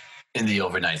in the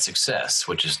overnight success,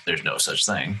 which is, there's no such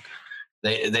thing.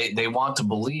 They want to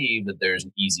believe that there's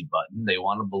an easy button. They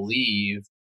want to believe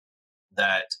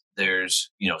that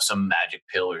there's, some magic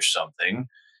pill or something.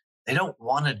 They don't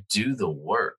want to do the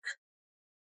work,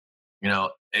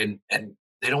 and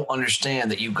they don't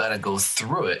understand that you've got to go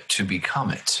through it to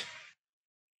become it.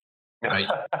 Right.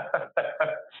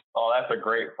 Oh, that's a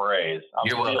great phrase. I'm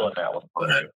stealing that one from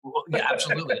you. Well, yeah,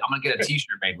 absolutely. I'm going to get a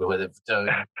t-shirt made with it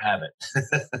to have it.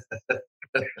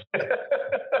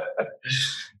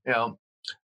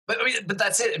 But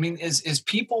that's it. I mean, is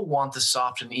people want the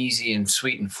soft and easy and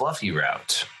sweet and fluffy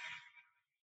route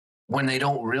when they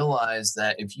don't realize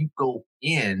that if you go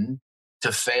in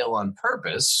to fail on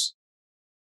purpose,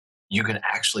 you can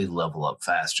actually level up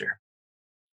faster.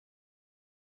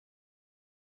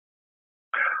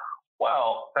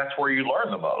 Well, that's where you learn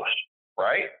the most,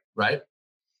 right? Right.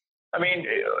 I mean,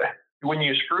 when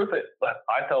you screw it,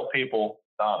 I tell people,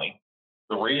 Donnie,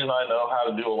 the reason I know how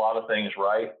to do a lot of things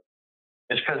right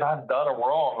is because I've done it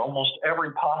wrong almost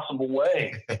every possible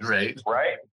way. Right.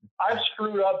 Right. I've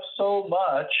screwed up so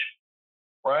much.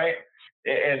 Right.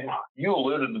 And you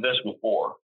alluded to this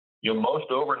before.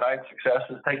 Most overnight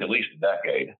successes take at least a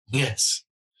decade. Yes.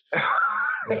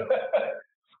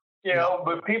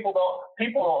 But people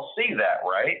don't see that,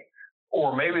 right?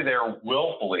 Or maybe they're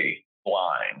willfully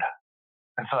blind.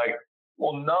 It's like,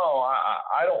 well, no,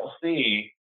 I don't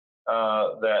see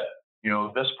that,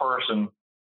 this person,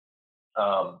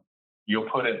 you'll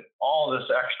put in all this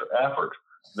extra effort.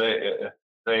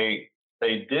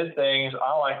 They did things.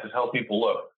 I like to tell people,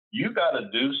 look, you got to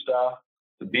do stuff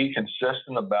to be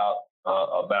consistent about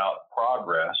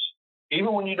progress,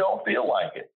 even when you don't feel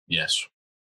like it. Yes.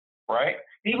 Right?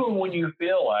 Even when you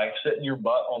feel like sitting your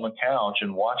butt on the couch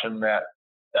and watching that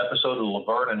episode of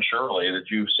Laverne and Shirley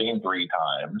that you've seen 3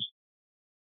 times.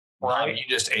 Right? Bob, you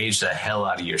just aged the hell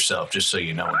out of yourself, just so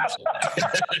you know. When you said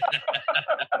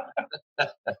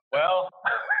that. Well,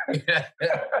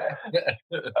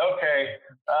 okay.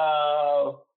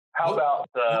 How about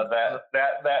that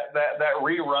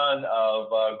rerun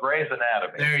of Grey's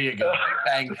Anatomy? There you go. Big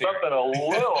Bang Theory. Something a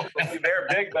little there.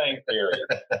 Big Bang Theory.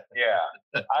 Yeah.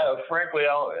 Frankly,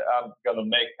 I'm going to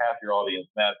make half your audience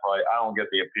mad. Probably, I don't get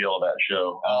the appeal of that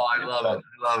show. Oh, I love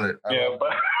it.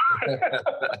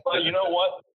 But you know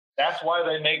what? That's why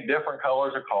they make different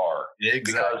colors of car.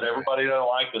 Exactly. Because everybody doesn't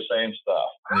like the same stuff.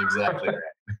 Exactly.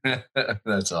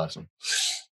 That's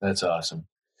awesome.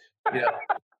 Yeah.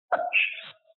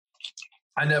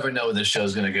 I never know where this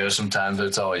show's going to go sometimes, but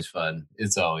it's always fun.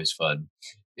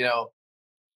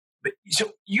 But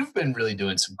so you've been really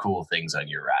doing some cool things on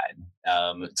your ride,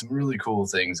 some really cool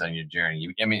things on your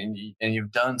journey. And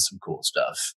you've done some cool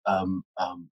stuff.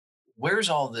 Where's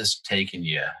all this taking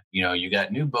you? You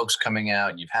got new books coming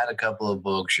out. You've had a couple of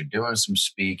books. You're doing some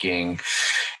speaking.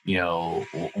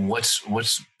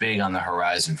 What's big on the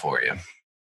horizon for you?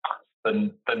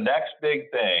 The next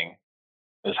big thing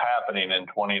is happening in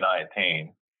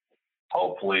 2019.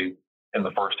 Hopefully, in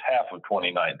the first half of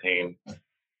 2019.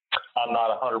 I'm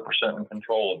not 100% in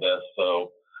control of this,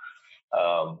 so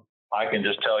I can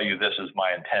just tell you this is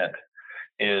my intent.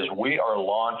 Is we are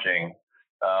launching.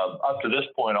 Up to this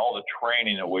point, all the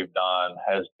training that we've done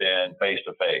has been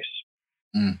face-to-face.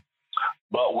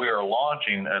 But we are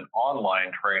launching an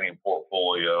online training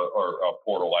portfolio, or a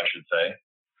portal, I should say,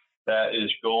 that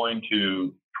is going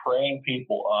to train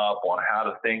people up on how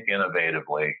to think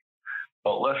innovatively.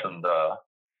 But listen,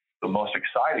 the most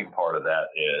exciting part of that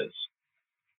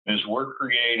is we're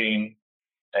creating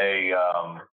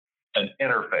an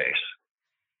interface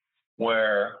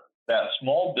where that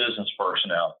small business person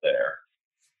out there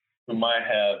who might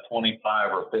have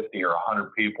 25 or 50 or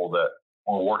 100 people that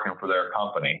are working for their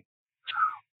company,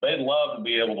 they'd love to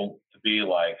be able to be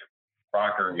like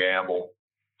Procter & Gamble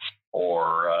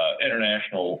or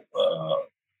International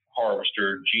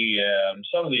Harvester, GM,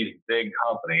 some of these big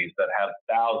companies that have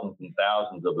thousands and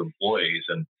thousands of employees,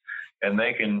 and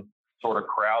they can sort of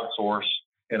crowdsource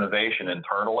innovation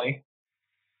internally.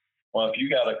 Well, if you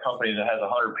got a company that has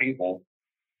 100 people,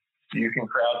 you can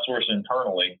crowdsource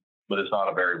internally, but it's not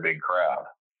a very big crowd.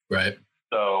 Right.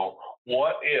 So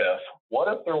what if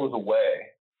there was a way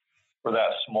for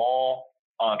that small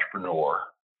entrepreneur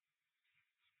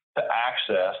to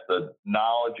access the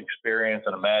knowledge, experience,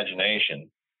 and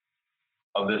imagination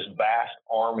of this vast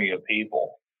army of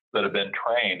people that have been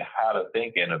trained how to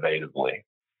think innovatively,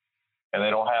 and they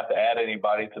don't have to add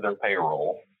anybody to their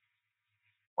payroll,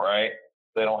 right?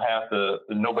 They don't have to,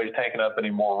 nobody's taking up any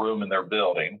more room in their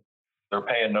building. They're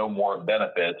paying no more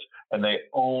benefits, and they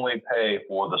only pay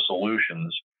for the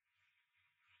solutions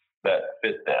that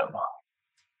fit them.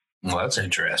 Well, that's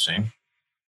interesting.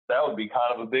 That would be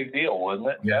kind of a big deal, wouldn't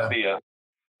it? Yeah.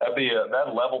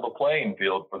 That'd level the playing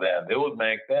field for them. It would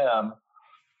make them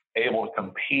able to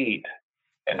compete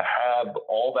and have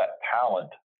all that talent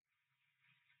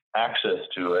access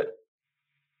to it,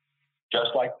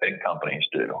 just like big companies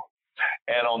do.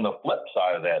 And on the flip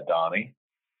side of that, Donnie,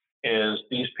 is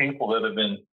these people that have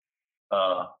been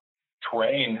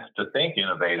trained to think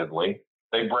innovatively,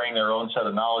 they bring their own set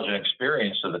of knowledge and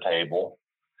experience to the table,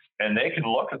 and they can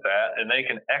look at that and they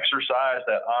can exercise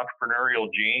that entrepreneurial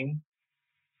gene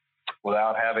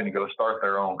without having to go start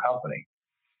their own company,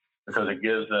 because it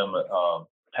gives them a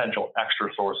potential extra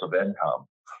source of income.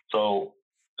 So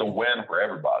it's a win for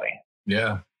everybody.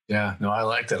 Yeah. Yeah. No, I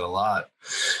like that a lot.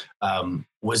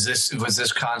 Was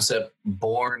this concept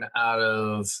born out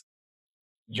of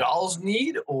y'all's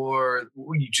need, or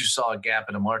you just saw a gap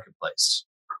in the marketplace?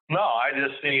 No, I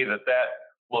just see that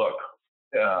look,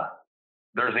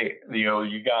 there's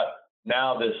you got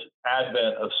now this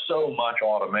advent of so much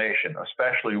automation,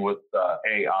 especially with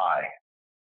AI,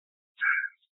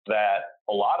 that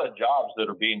a lot of jobs that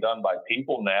are being done by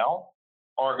people now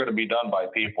aren't going to be done by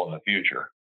people in the future.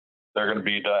 They're going to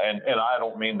be done, and I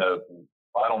don't mean the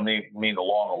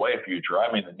long away future.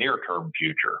 I mean the near term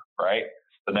future, right?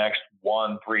 The next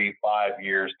 1, 3, 5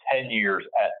 years, 10 years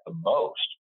at the most.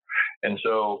 And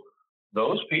so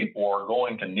those people are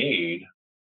going to need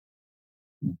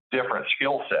different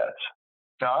skill sets.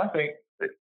 Now, I think,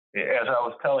 as I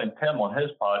was telling Tim on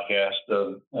his podcast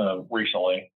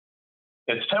recently,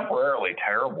 it's temporarily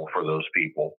terrible for those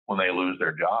people when they lose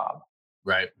their job.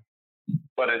 Right.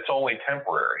 But it's only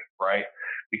temporary, right?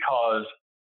 Because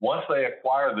once they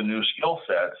acquire the new skill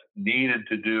sets needed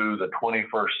to do the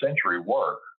 21st century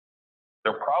work,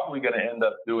 they're probably going to end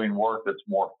up doing work that's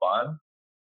more fun.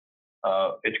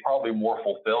 It's probably more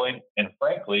fulfilling. And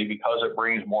frankly, because it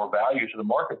brings more value to the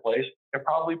marketplace, it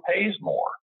probably pays more.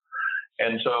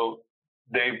 And so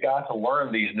they've got to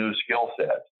learn these new skill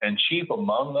sets. And chief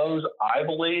among those, I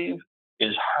believe,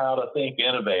 is how to think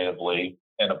innovatively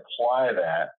and apply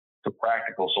that to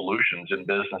practical solutions in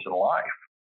business and life.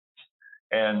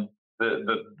 And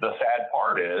the sad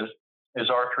part is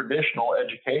our traditional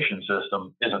education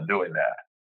system isn't doing that.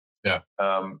 Yeah.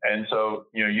 And so,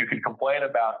 you could complain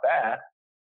about that,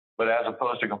 but as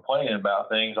opposed to complaining about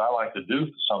things, I like to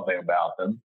do something about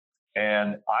them.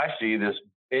 And I see this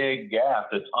big gap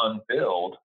that's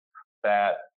unfilled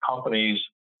that companies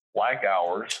like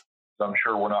ours, I'm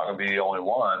sure we're not going to be the only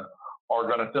one, are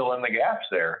going to fill in the gaps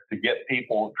there to get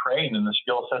people trained in the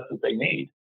skill sets that they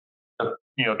need to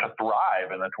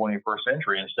thrive in the 21st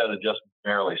century instead of just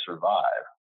barely survive.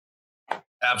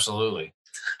 Absolutely.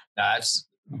 That's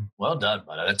well done,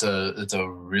 buddy. It's a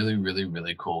really, really,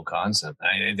 really cool concept.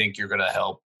 I think you're going to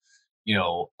help,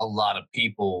 a lot of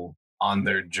people on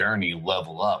their journey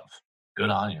level up. Good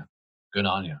on you. Good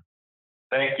on you.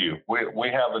 Thank you. We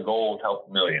have the goal to help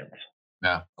millions.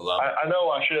 Yeah, I love it. I know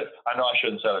I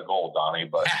shouldn't set a goal, Donnie,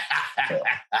 but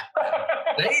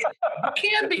They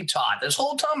can be taught. This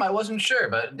whole time I wasn't sure,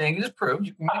 but dang, you just proved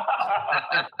you can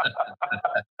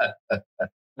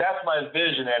That's my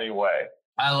vision anyway.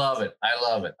 I love it.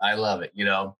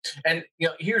 And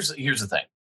here's the thing.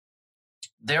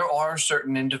 There are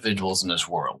certain individuals in this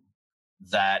world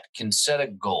that can set a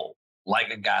goal, like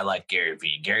a guy like Gary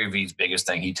Vee. Gary Vee's biggest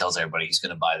thing, he tells everybody he's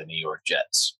going to buy the New York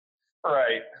Jets.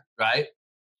 Right. Right?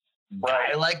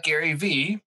 Guy like Gary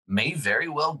Vee may very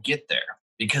well get there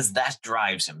because that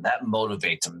drives him, that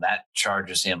motivates him, that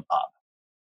charges him up.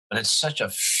 But it's such a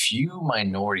few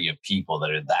minority of people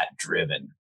that are that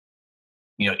driven,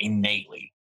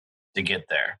 innately to get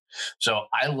there. So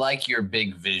I like your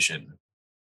big vision.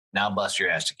 Now bust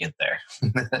your ass to get there.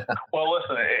 Well,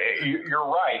 listen, you're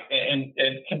right. And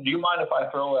do you mind if I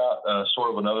throw out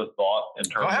sort of another thought in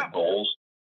terms of goals?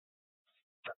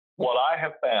 what I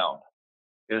have found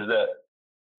is that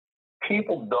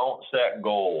people don't set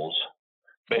goals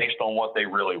based on what they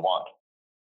really want.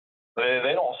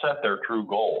 They don't set their true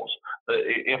goals.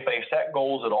 If they set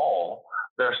goals at all,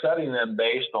 they're setting them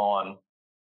based on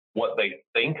what they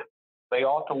think they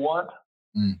ought to want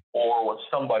or what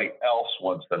somebody else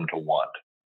wants them to want.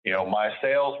 You know, my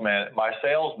sales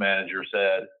manager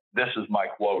said, this is my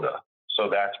quota, so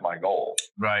that's my goal.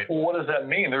 Right. Well, what does that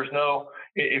mean?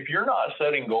 If you're not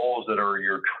setting goals that are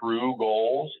your true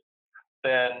goals,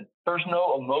 then there's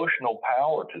no emotional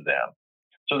power to them.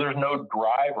 So there's no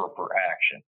driver for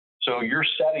action. So you're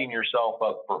setting yourself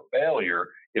up for failure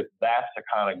if that's the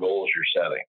kind of goals you're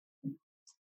setting.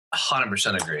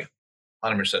 100% agree.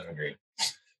 100% agree.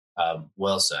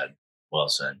 Well said. Well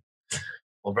said.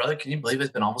 Well, brother, can you believe it's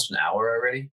been almost an hour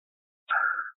already?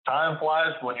 Time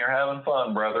flies when you're having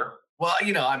fun, brother. Well,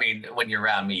 you know, I mean, when you're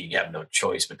around me, you have no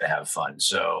choice but to have fun.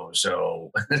 So, you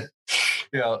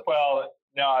know. Well,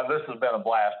 no, this has been a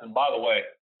blast. And by the way,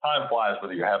 time flies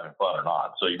whether you're having fun or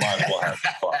not. So you might as well have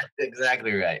some fun.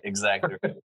 Exactly right. Exactly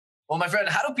right. Well, my friend,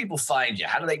 how do people find you?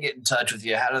 How do they get in touch with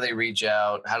you? How do they reach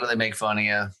out? How do they make fun of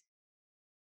you?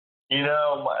 You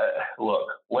know, look,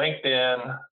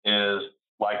 LinkedIn is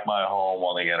like my home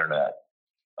on the internet.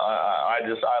 I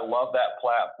love that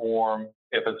platform.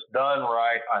 If it's done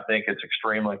right, I think it's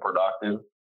extremely productive,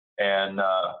 and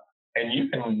you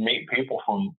can meet people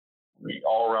from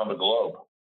all around the globe.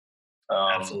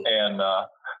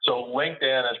 So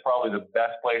LinkedIn is probably the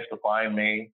best place to find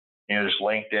me. You know, just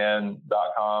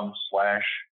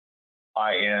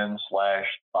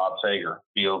LinkedIn.com/IN/Bob Sager,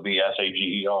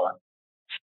 BOBSAGER.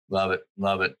 Love it.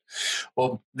 Love it.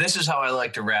 Well, this is how I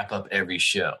like to wrap up every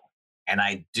show. And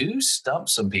I do stump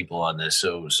some people on this,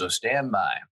 so stand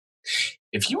by.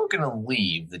 If you were going to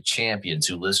leave the champions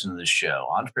who listen to the show,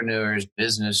 entrepreneurs,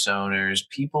 business owners,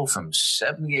 people from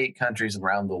 78 countries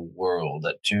around the world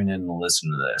that tune in and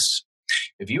listen to this,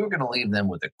 if you were going to leave them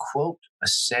with a quote, a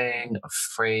saying, a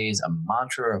phrase, a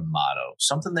mantra, or a motto,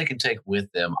 something they can take with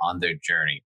them on their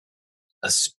journey,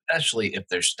 especially if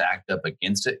they're stacked up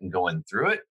against it and going through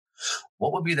it,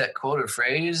 what would be that quote or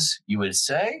phrase you would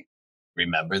say?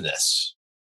 Remember this.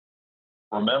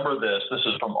 Remember this. This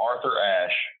is from Arthur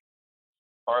Ashe.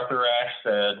 Arthur Ashe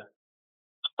said,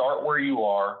 start where you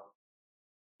are,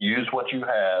 use what you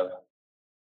have,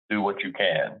 do what you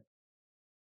can.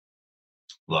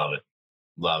 Love it.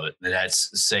 Love it. That's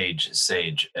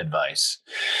sage advice.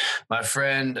 My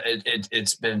friend,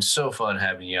 it's been so fun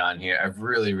having you on here. I've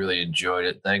really, really enjoyed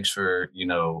it. Thanks for,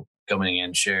 coming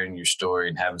in, sharing your story,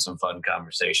 and having some fun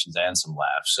conversations and some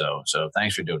laughs. So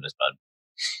thanks for doing this, bud.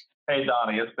 Hey,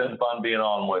 Donnie, it's been fun being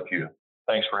on with you.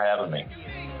 Thanks for having me.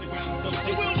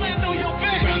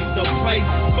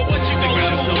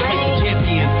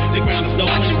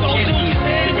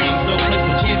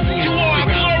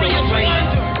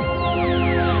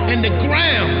 And the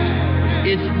ground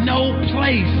is no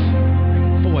place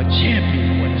for a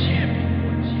champion.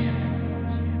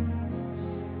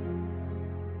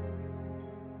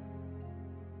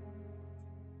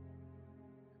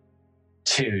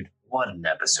 Dude, what an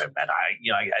episode, man.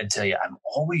 I tell you, I'm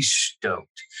always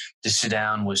stoked to sit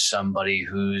down with somebody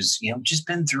who's, just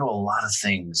been through a lot of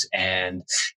things and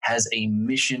has a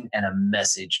mission and a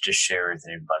message to share with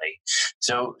everybody.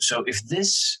 So if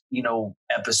this,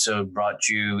 episode brought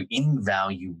you any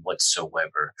value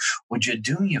whatsoever, would you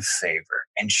do me a favor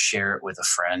and share it with a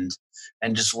friend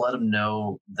and just let them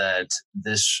know that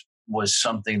this was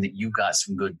something that you got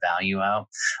some good value out?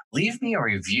 Leave me a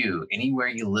review anywhere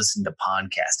you listen to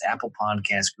podcasts, Apple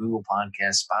Podcasts, Google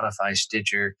Podcasts, Spotify,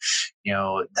 Stitcher.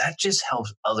 That just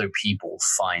helps other people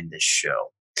find this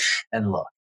show. And look,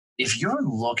 if you're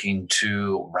looking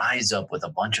to rise up with a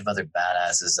bunch of other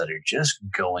badasses that are just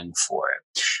going for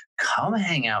it, come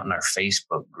hang out in our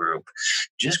Facebook group.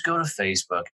 Just go to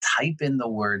Facebook, type in the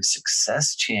word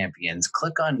Success Champions,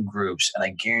 click on groups, and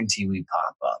I guarantee we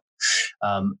pop up.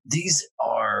 These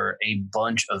are a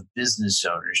bunch of business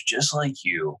owners just like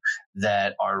you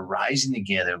that are rising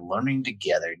together, learning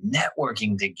together,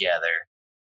 networking together,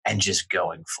 and just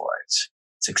going for it.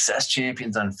 Success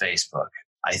Champions on Facebook.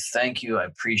 I thank you. I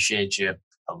appreciate you.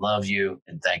 I love you.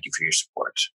 And thank you for your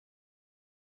support.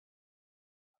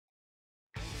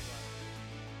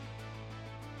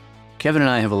 Kevin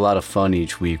and I have a lot of fun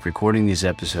each week recording these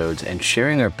episodes and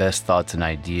sharing our best thoughts and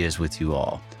ideas with you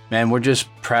all. Man, we're just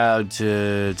proud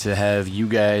to have you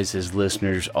guys as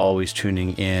listeners always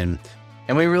tuning in.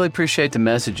 And we really appreciate the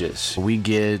messages. We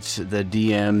get the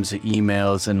DMs, the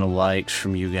emails, and the likes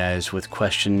from you guys with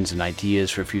questions and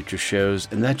ideas for future shows,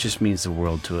 and that just means the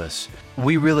world to us.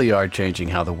 We really are changing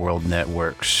how the world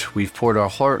networks. We've poured our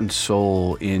heart and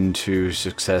soul into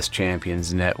Success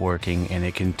Champions networking, and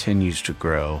it continues to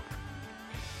grow.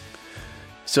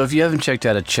 So if you haven't checked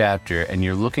out a chapter and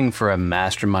you're looking for a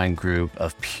mastermind group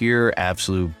of pure,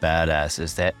 absolute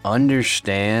badasses that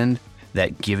understand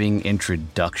that giving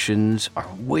introductions are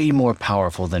way more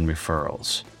powerful than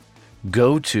referrals,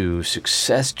 go to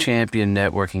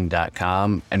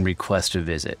successchampionnetworking.com and request a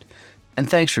visit. And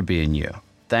thanks for being you.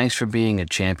 Thanks for being a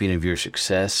champion of your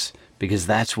success, because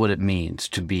that's what it means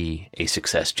to be a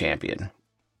success champion.